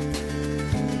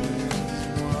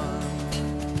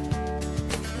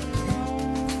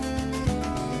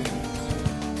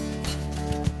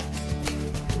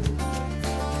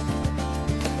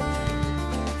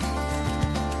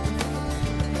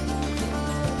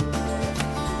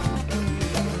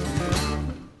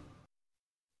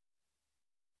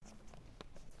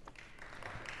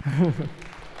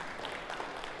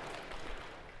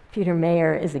 Peter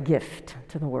Mayer is a gift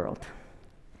to the world.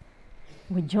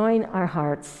 We join our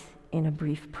hearts in a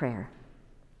brief prayer.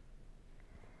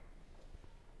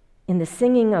 In the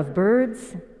singing of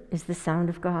birds is the sound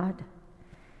of God.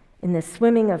 In the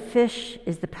swimming of fish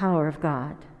is the power of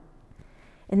God.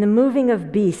 In the moving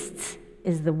of beasts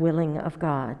is the willing of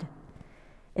God.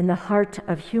 In the heart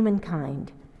of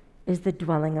humankind is the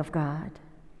dwelling of God.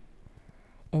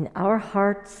 In our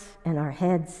hearts and our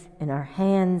heads, in our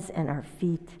hands and our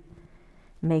feet,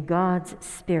 may God's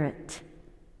Spirit,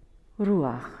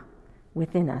 Ruach,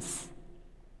 within us.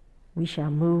 We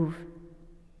shall move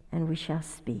and we shall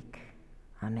speak.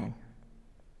 Amen.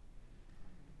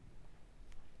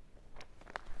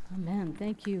 Amen.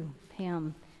 Thank you,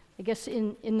 Pam. I guess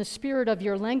in the spirit of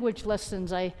your language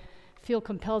lessons, I feel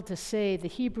compelled to say the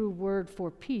Hebrew word for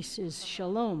peace is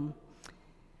shalom.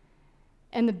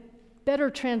 And the better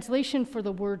translation for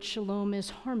the word shalom is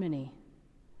harmony,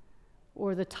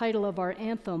 or the title of our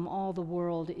anthem, All the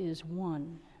World is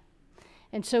One.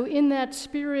 And so in that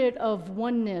spirit of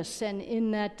oneness and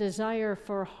in that desire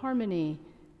for harmony,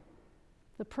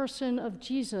 the person of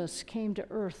Jesus came to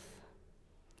earth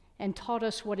and taught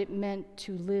us what it meant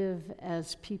to live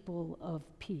as people of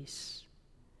peace.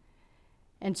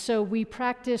 And so we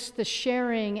practice the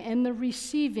sharing and the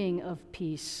receiving of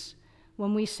peace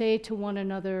when we say to one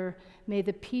another, may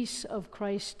the peace of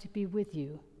Christ be with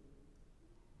you.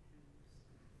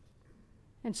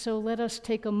 And so let us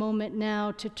take a moment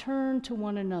now to turn to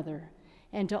one another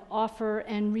and to offer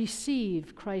and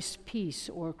receive Christ's peace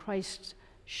or Christ's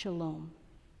shalom.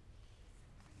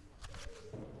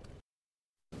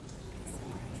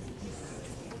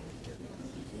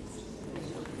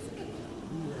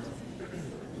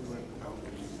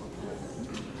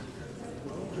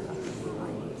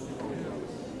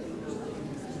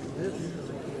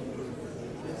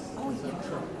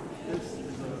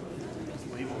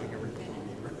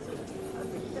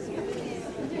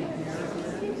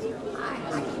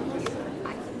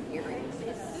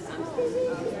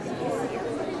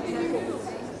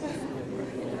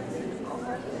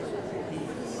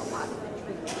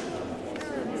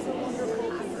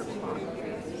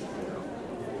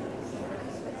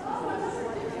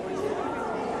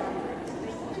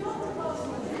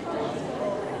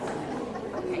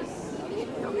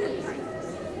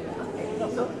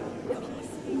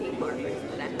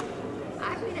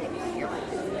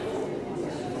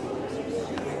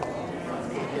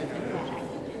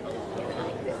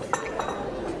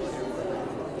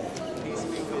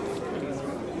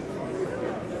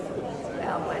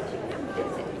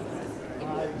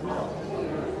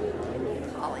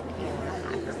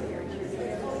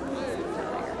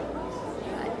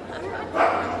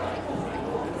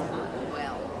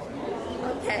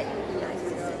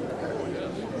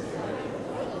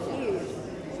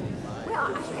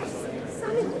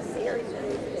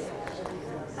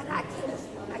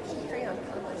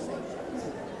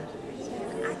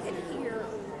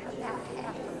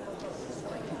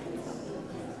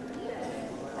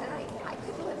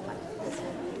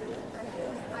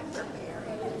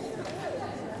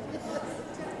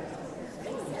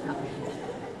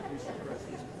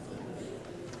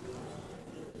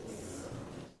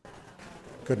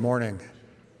 Good morning.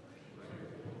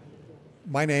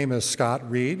 My name is Scott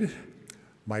Reed.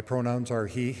 My pronouns are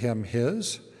he, him,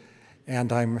 his,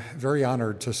 and I'm very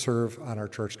honored to serve on our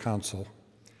church council.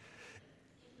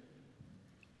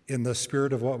 In the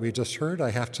spirit of what we just heard,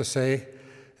 I have to say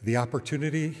the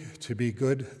opportunity to be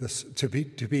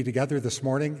together this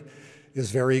morning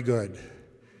is very good.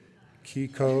 Ki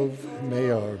Kov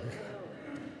Meog.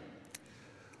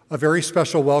 A very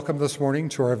special welcome this morning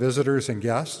to our visitors and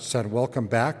guests, and welcome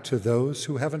back to those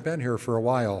who haven't been here for a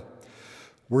while.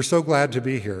 We're so glad to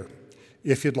be here.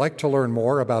 If you'd like to learn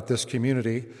more about this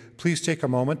community, please take a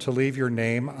moment to leave your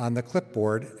name on the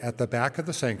clipboard at the back of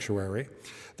the sanctuary.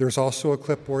 There's also a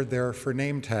clipboard there for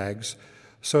name tags,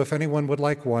 so if anyone would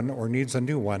like one or needs a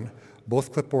new one,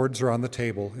 both clipboards are on the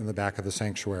table in the back of the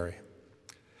sanctuary.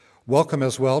 Welcome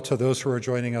as well to those who are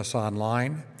joining us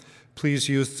online. Please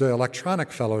use the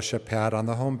electronic fellowship pad on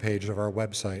the homepage of our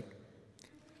website.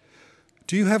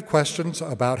 Do you have questions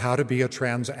about how to be a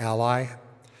trans ally?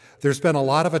 There's been a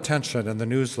lot of attention in the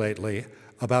news lately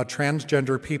about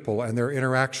transgender people and their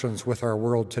interactions with our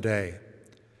world today.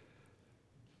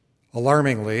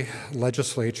 Alarmingly,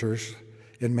 legislatures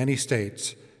in many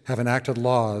states have enacted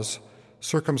laws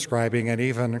circumscribing and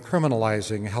even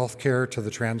criminalizing health care to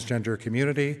the transgender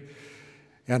community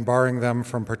and barring them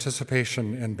from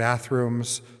participation in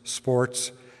bathrooms,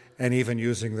 sports, and even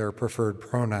using their preferred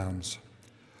pronouns.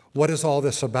 What is all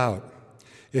this about?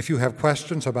 If you have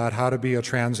questions about how to be a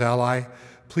trans ally,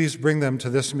 please bring them to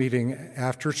this meeting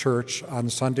after church on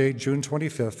Sunday, June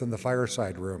 25th in the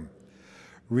Fireside Room.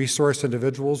 Resource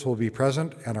individuals will be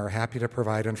present and are happy to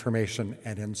provide information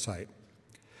and insight.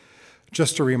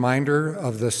 Just a reminder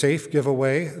of the SAFE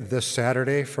giveaway this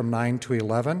Saturday from 9 to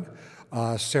 11.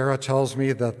 Sarah tells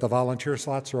me that the volunteer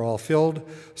slots are all filled,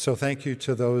 so thank you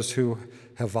to those who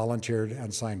have volunteered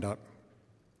and signed up.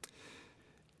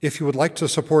 If you would like to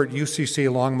support UCC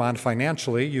Longmont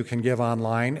financially, you can give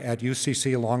online at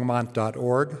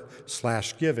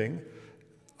ucclongmont.org/giving,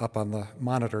 up on the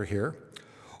monitor here,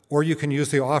 or you can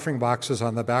use the offering boxes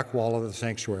on the back wall of the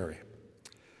sanctuary.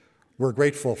 We're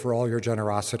grateful for all your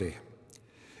generosity.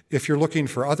 If you're looking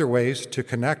for other ways to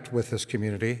connect with this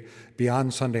community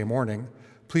beyond Sunday morning,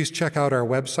 please check out our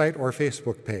website or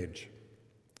Facebook page.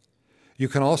 You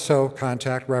can also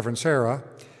contact Reverend Sarah,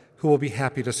 who will be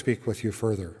happy to speak with you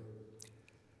further.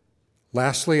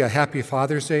 Lastly, a happy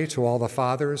Father's Day to all the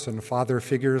fathers and father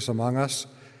figures among us,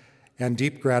 and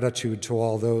deep gratitude to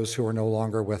all those who are no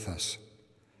longer with us.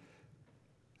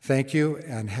 Thank you,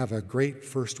 and have a great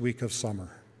first week of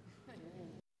summer.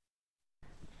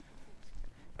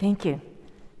 Thank you.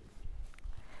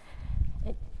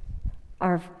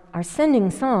 Our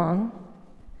sending song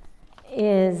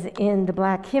is in the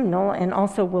black hymnal and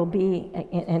also will be,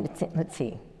 and let's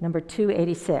see, number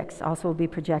 286, also will be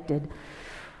projected.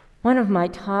 One of my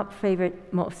top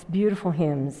favorite, most beautiful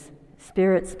hymns,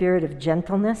 Spirit of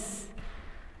Gentleness.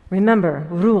 Remember,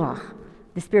 Ruach,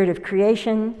 the spirit of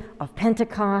creation, of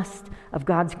Pentecost, of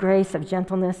God's grace, of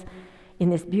gentleness,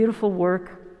 in this beautiful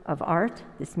work of art,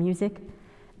 this music,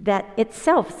 that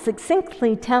itself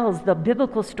succinctly tells the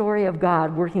biblical story of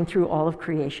God working through all of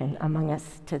creation among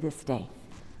us to this day.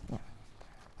 Yeah.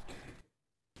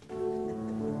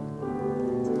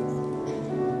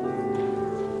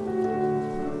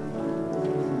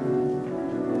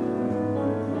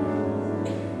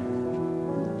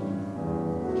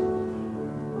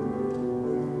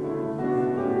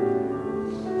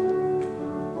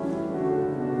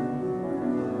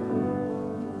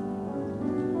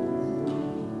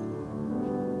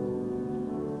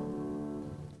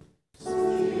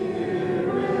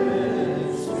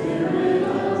 Spirit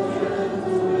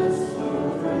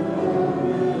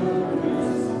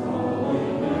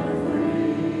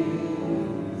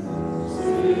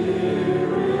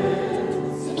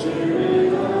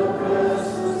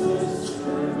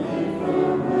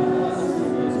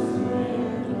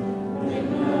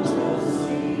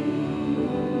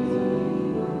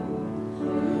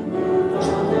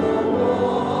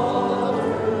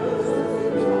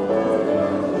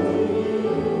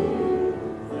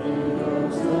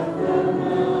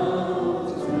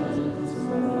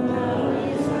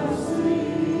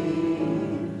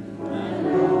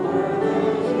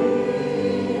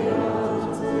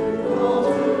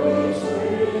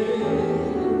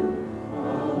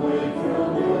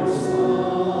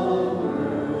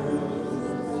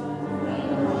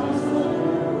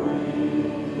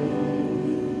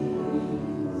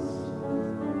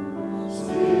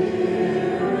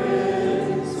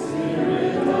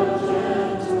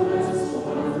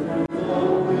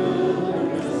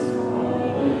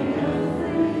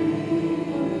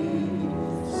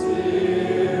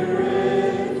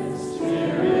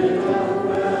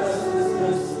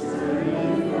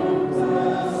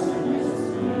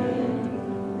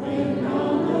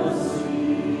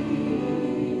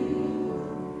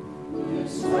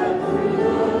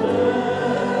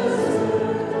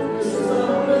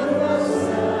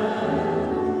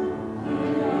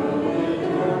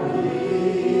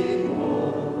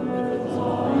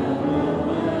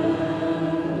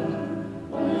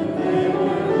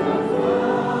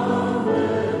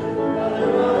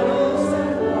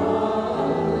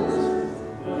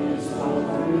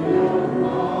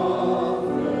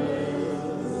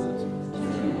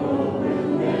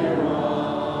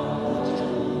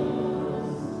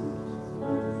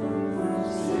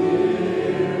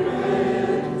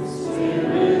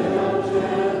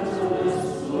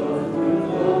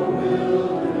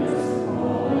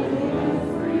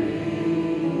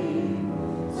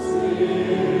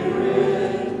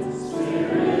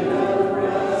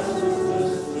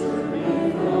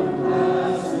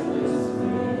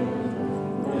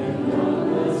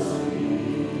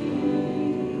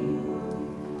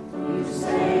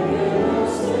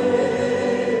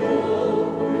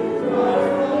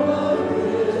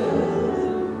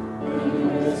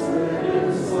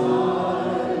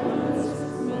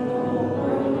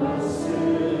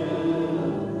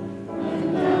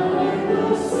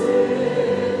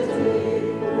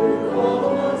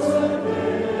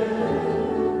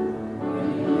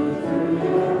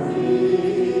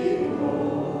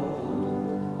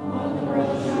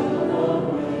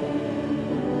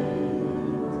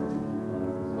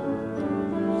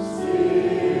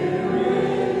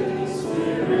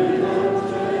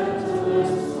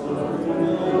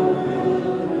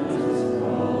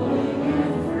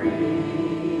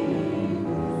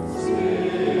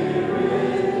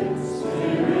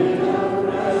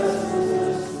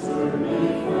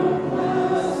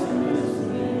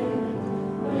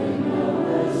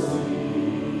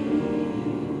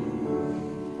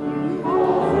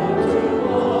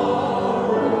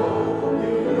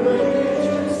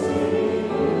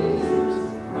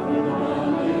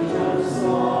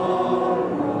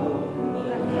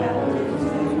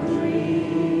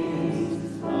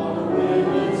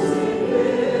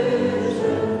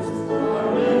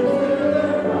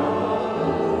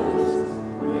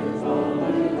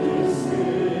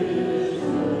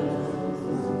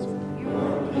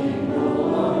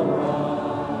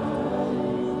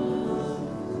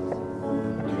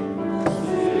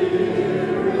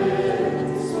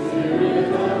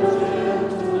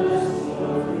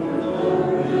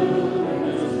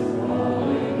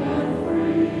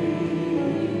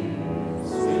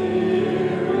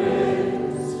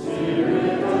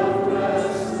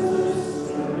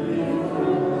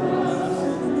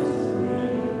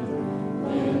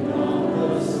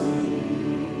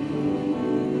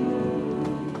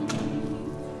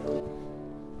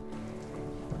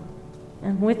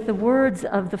with the words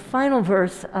of the final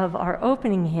verse of our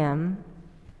opening hymn,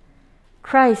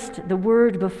 Christ, the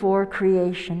Word before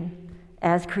creation,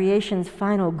 as creation's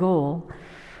final goal,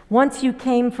 once you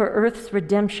came for earth's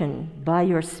redemption, by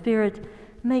your Spirit,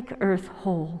 make earth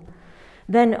whole.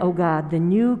 Then, O God, the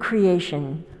new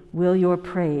creation will your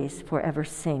praise forever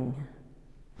sing.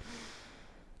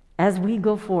 As we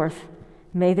go forth,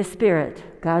 may the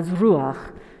Spirit, God's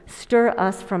Ruach, stir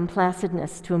us from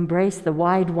placidness to embrace the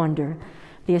wide wonder,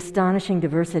 the astonishing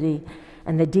diversity,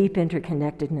 and the deep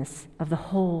interconnectedness of the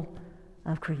whole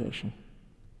of creation.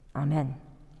 Amen.